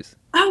book series.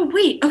 Oh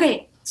wait,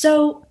 okay.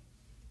 So,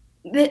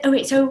 this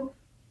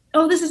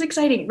is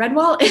exciting.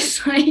 Redwall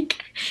is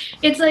like,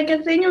 it's like a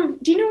thing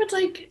of. Do you know what's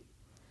like?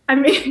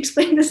 I'm going to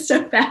explain this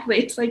so badly.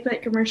 It's like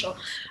that commercial.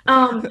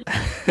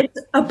 It's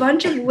a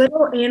bunch of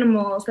little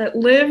animals that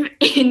live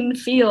in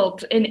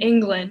fields in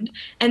England,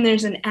 and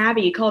there's an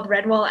abbey called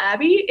Redwall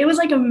Abbey. It was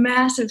like a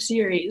massive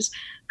series.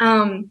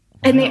 And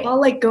they all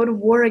like go to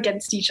war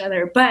against each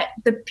other. But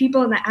the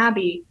people in the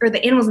abbey, or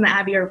the animals in the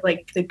abbey, are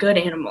like the good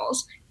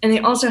animals. And they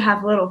also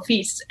have little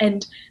feasts.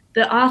 And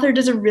the author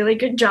does a really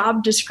good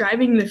job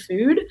describing the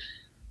food.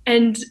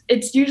 And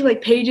it's usually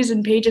like pages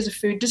and pages of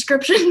food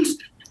descriptions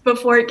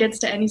before it gets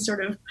to any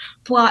sort of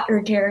plot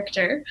or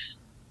character.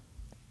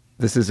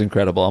 This is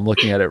incredible. I'm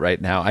looking at it right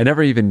now. I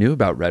never even knew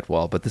about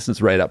Redwall, but this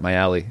is right up my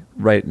alley,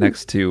 right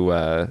next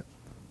to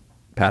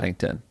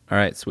Paddington. All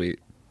right, sweet.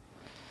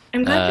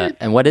 I'm glad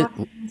and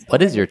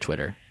what is your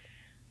Twitter?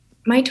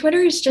 My Twitter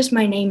is just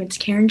my name. It's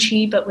Karen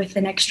Chee, but with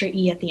an extra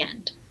E at the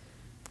end.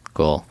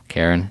 Cool.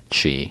 Karen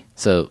Chee.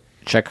 So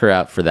check her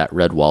out for that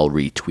Redwall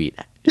retweet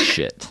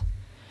shit.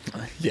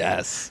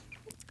 Yes.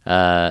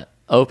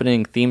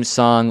 Opening theme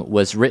song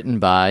was written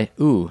by,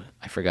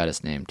 I forgot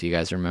his name. Do you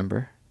guys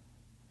remember?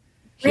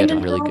 He had a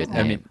Brandon really good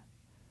Peralta. name.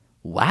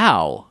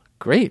 Wow.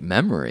 Great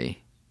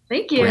memory.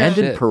 Thank you.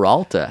 Brandon Shit.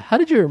 Peralta. How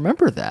did you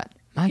remember that?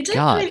 My It's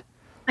God. actually-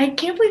 I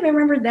can't believe I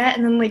remembered that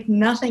and then like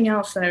nothing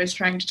else that I was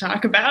trying to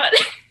talk about.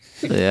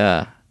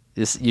 Yeah.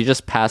 You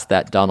just passed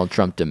that Donald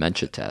Trump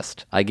dementia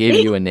test. I gave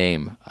you a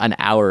name an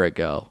hour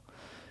ago.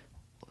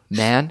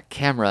 Man,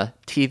 camera,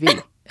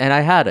 TV. And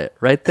I had it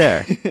right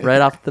there,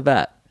 right off the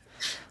bat.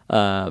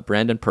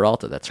 Brandon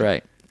Peralta, that's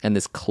right. And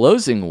this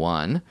closing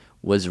one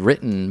was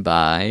written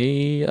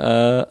by,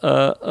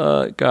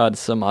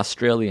 some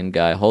Australian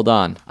guy. Hold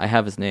on. I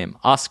have his name.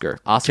 Oscar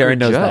Karen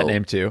knows Joe. that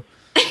name too.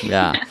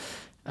 Yeah.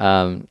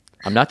 I'm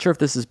not sure if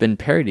this has been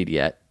parodied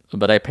yet,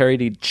 but I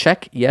parodied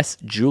Check Yes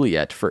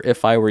Juliet for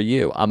If I Were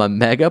You. I'm a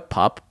mega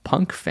pop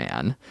punk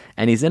fan,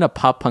 and he's in a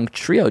pop punk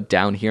trio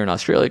down here in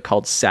Australia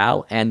called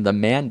Sal and the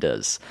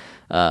Mandas.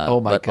 Oh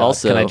my God.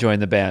 Also, can I join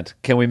the band?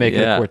 Can we make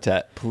it a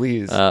quartet,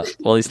 please?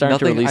 Well, he's starting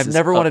to release I've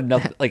never wanted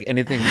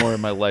anything more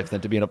in my life than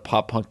to be in a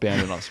pop punk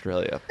band in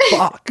Australia.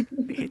 Fuck.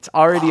 It's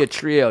already a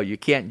trio. You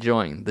can't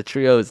join. The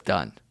trio is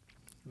done.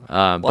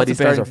 But he's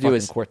starting to do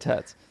his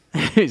quartets.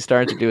 He's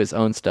starting to do his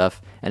own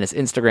stuff, and his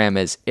Instagram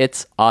is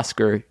It's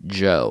Oscar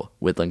Joe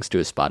with links to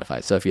his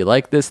Spotify. So if you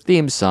like this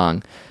theme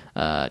song,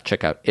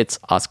 check out It's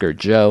Oscar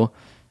Joe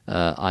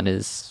on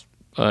his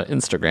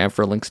Instagram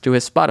for links to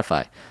his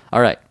Spotify.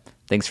 All right.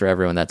 Thanks for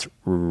everyone that's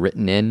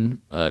written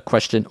in a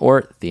question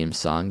or theme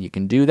song. You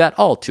can do that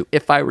all to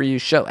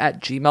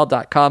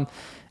ifiwereyoushow@gmail.com.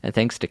 And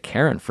thanks to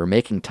Karen for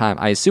making time.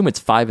 I assume it's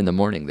 5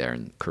 a.m. there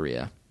in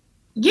Korea.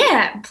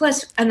 Yeah,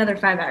 plus another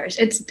 5 hours.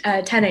 It's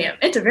 10 a.m.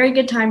 It's a very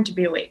good time to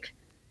be awake.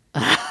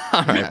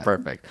 All right,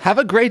 perfect. Have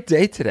a great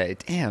day today.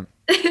 Damn.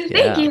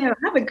 Thank you.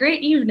 Have a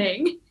great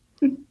evening.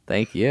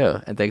 Thank you.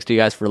 And thanks to you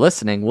guys for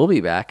listening. We'll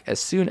be back as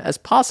soon as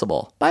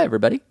possible. Bye,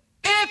 everybody.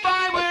 If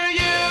I were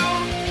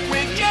you,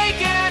 with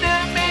Jake and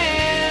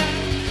Amir,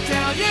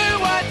 tell you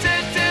what to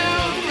do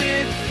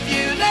if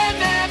you let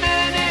them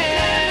in.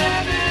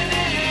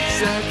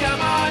 So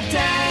come on,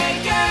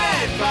 take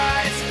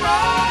advice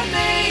from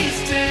these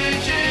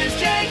stooges,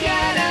 Jake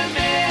and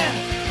Amir,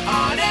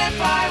 on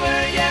If I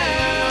Were You.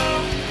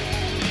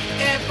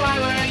 If I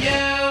Were You.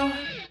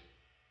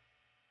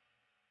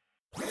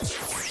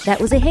 That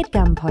was a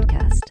headgum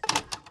podcast.